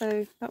punch.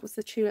 So that was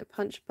the tulip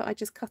punch, but I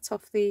just cut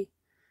off the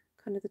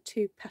kind of the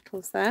two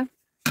petals there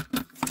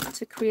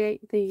to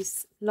create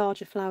these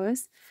larger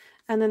flowers.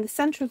 And then the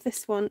centre of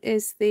this one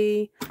is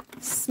the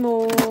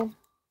small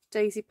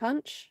daisy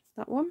punch,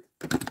 that one.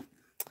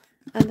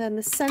 And then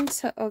the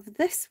centre of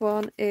this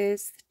one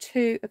is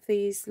two of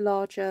these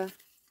larger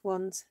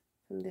ones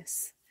from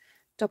this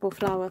double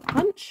flower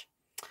punch.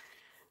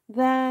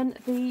 Then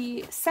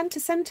the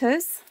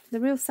centres, the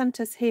real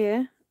centres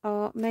here,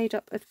 are made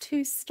up of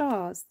 2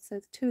 stars, so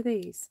two of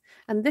these.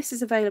 And this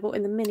is available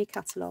in the mini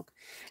catalogue.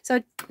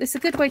 So it's a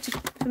good way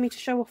for me to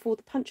show off all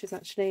the punches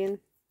actually, and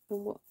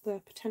what their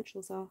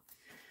potentials are.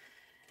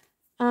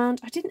 And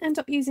I didn't end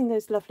up using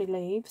those lovely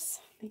leaves,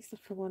 these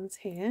little ones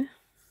here,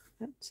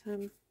 but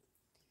I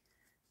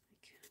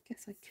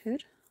guess I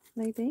could,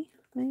 maybe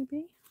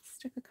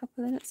stick a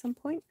couple in at some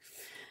point.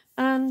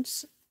 And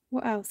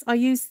what else? I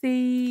use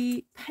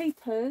the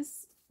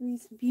papers,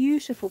 these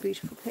beautiful,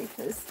 beautiful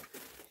papers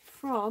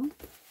from,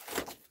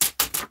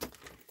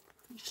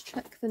 just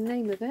check the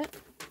name of it.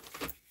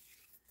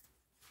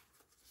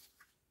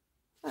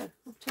 Oh,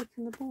 I've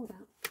taken the board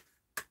out.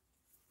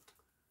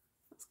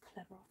 That's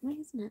clever of me,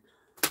 isn't it?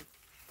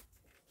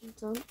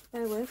 Hold on,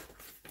 bear with.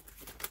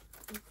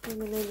 I'll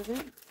find the name of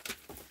it.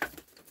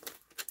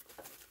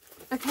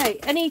 Okay,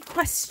 any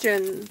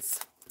questions?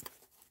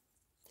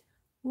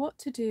 What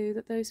to do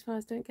that those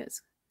flowers don't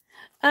get...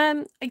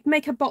 I'd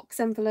make a box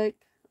envelope.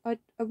 I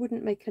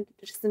wouldn't make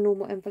just a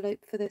normal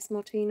envelope for this,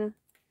 Martina.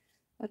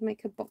 I'd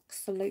make a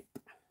box envelope.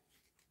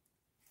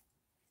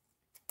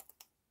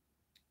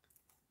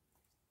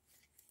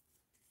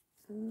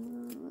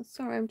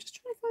 Sorry, I'm just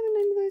trying to find the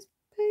name of those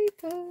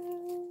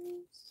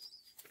papers.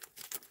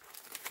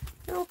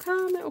 It'll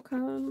come, it'll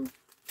come.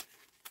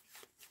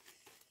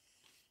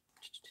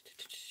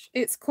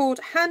 It's called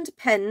Hand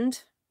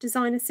Penned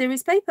Designer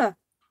Series Paper.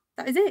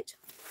 That is it.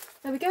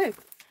 There we go.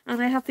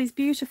 And I have these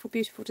beautiful,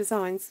 beautiful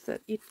designs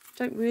that you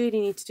don't really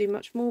need to do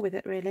much more with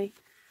it, really.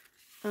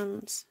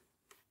 And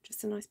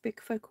just a nice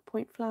big focal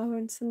point flower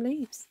and some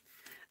leaves.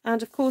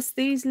 And of course,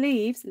 these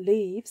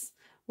leaves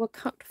were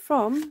cut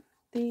from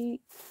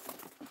the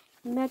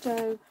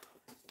Meadow,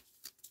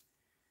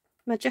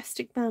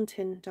 Majestic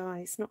Mountain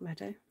dies, not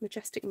Meadow,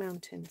 Majestic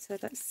Mountain. So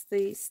that's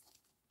the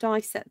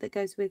die set that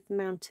goes with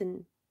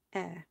Mountain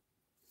Air.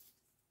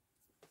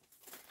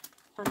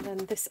 And then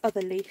this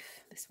other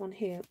leaf, this one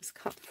here, was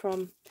cut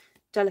from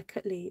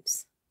Delicate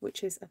Leaves,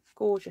 which is a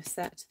gorgeous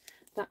set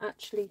that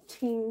actually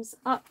teams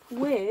up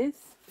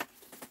with,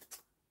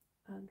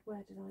 and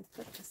where did I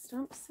put the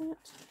stamp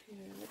set?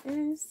 Here it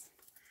is.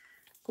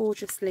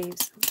 Gorgeous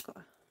Leaves.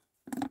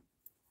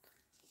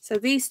 So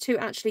these two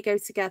actually go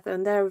together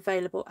and they're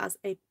available as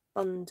a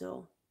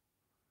bundle.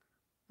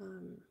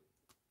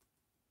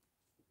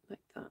 Like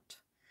that.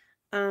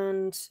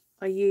 And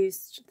I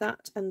used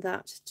that and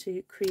that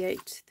to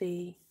create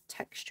the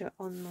texture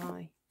on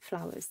my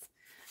flowers.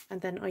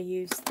 And then I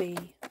used the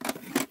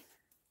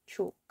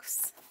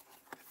chalks.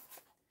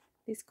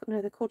 These,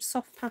 no, they're called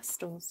soft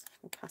pastels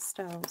or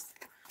pastels.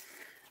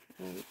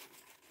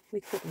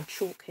 We call them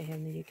chalk here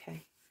in the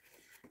UK.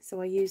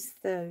 So I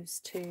used those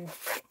to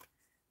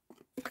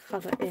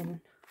colour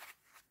in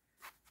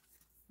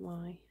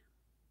my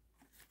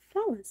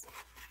flowers.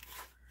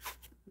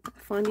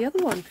 Find the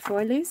other one before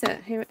I lose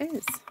it. Here it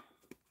is.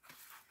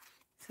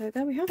 So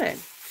there we have it.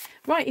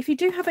 Right, if you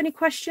do have any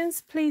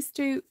questions, please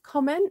do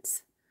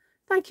comment.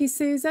 Thank you,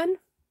 Susan.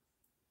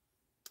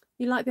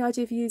 You like the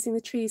idea of using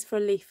the trees for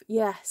a leaf?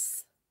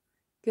 Yes,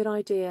 good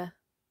idea.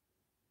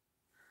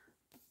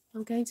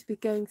 I'm going to be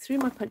going through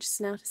my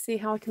punches now to see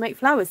how I can make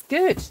flowers.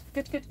 Good,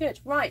 good, good, good.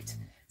 Right,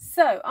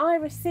 so I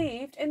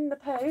received in the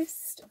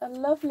post a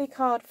lovely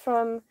card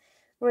from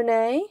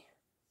Renee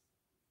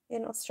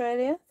in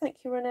Australia. Thank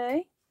you,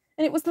 Renee.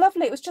 And it was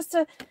lovely. It was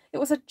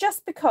a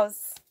just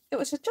because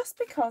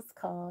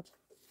card,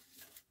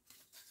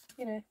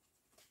 you know.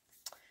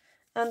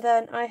 And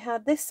then I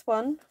had this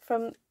one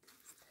from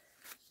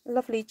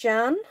lovely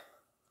Jan.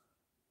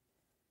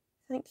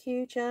 Thank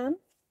you, Jan.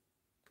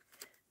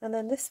 And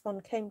then this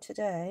one came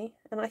today.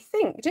 And I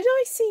think, did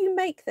I see you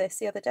make this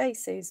the other day,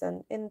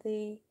 Susan, in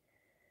the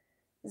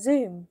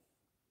Zoom?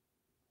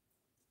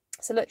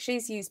 So look,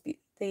 she's used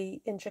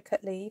the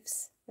intricate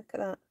leaves. Look at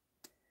that.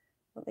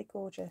 Aren't they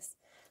gorgeous?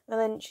 And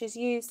then she's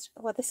used,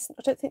 well, this,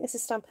 I don't think this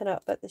is Stampin'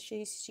 Up, but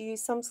she's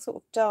used some sort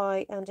of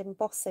die and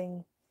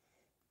embossing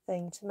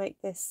thing to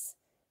make this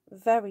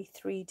very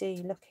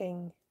 3D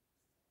looking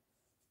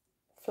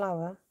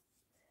flower.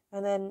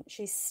 And then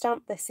she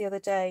stamped this the other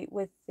day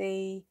with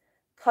the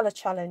colour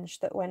challenge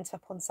that went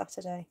up on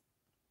Saturday.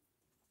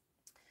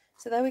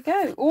 So there we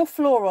go, all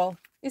floral.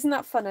 Isn't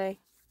that funny?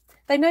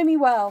 They know me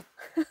well.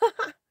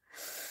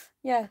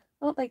 Yeah,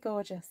 aren't they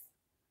gorgeous?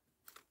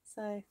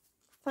 So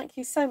thank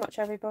you so much,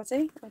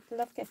 everybody. I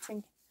love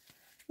getting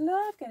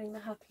the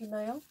happy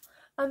mail.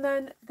 And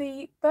then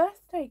the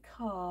birthday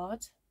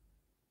card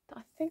that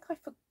I think I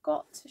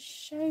forgot to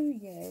show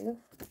you.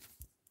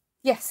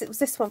 Yes, it was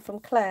this one from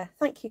Claire.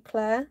 Thank you,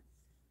 Claire.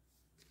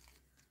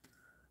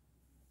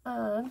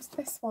 And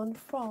this one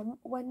from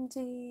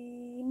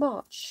Wendy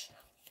March.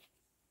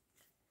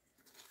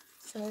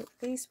 So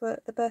these were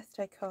the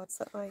birthday cards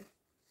that I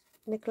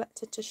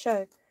neglected to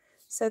show.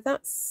 So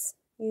that's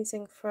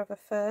using Forever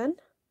Fern.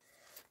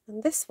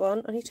 And this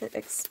one, I need to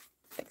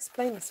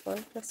explain this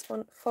one. This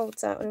one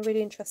folds out in a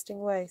really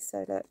interesting way.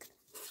 So look,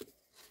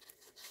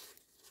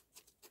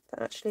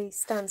 that actually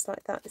stands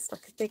like that. It's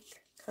like a big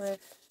kind of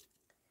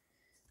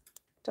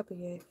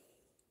W.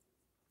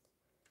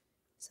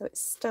 So it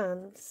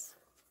stands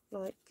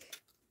like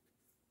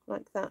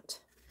that,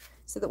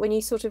 so that when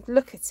you sort of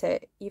look at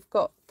it, you've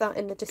got that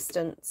in the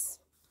distance,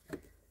 and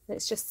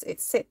it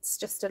sits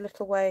just a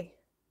little way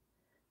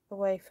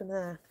away from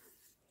there.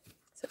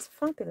 So it's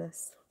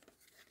fabulous.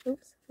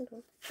 Oops, hold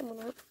on, come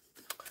on out.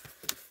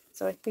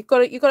 Sorry, you've got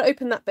to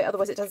open that bit,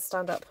 otherwise it doesn't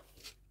stand up.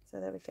 So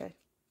there we go.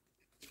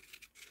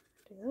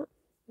 Do that.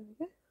 There we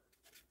go.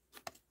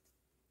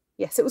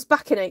 Yes, it was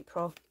back in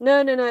April. No,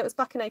 it was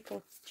back in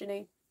April,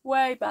 Janine.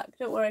 Way back,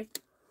 don't worry.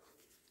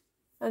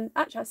 And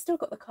actually, I've still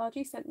got the card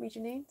you sent me,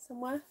 Janine,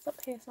 somewhere. It's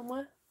up here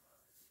somewhere.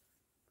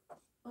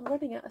 I'm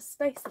running out of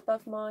space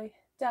above my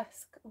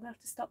desk. I'm going to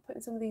have to start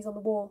putting some of these on the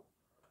wall.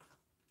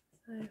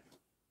 So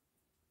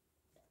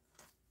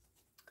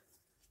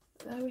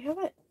there we have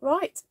it.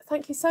 Right,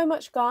 thank you so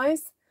much,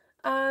 guys.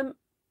 I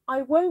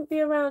won't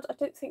be around, I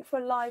don't think, for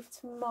a live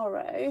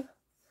tomorrow.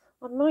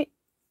 I might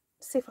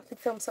see if I can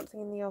film something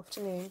in the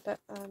afternoon,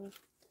 but I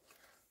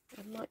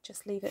might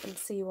just leave it and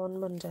see you on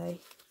Monday,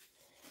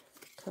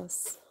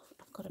 because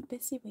I've got a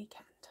busy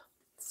weekend.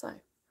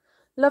 So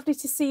lovely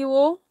to see you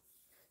all.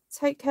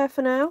 Take care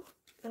for now,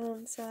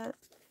 and have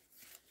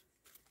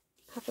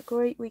a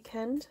great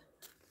weekend,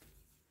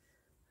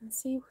 and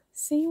see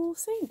you all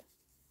soon.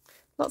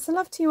 Lots of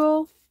love to you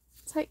all.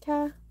 Take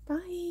care.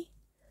 Bye.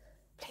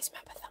 Please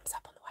remember, thumbs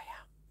up.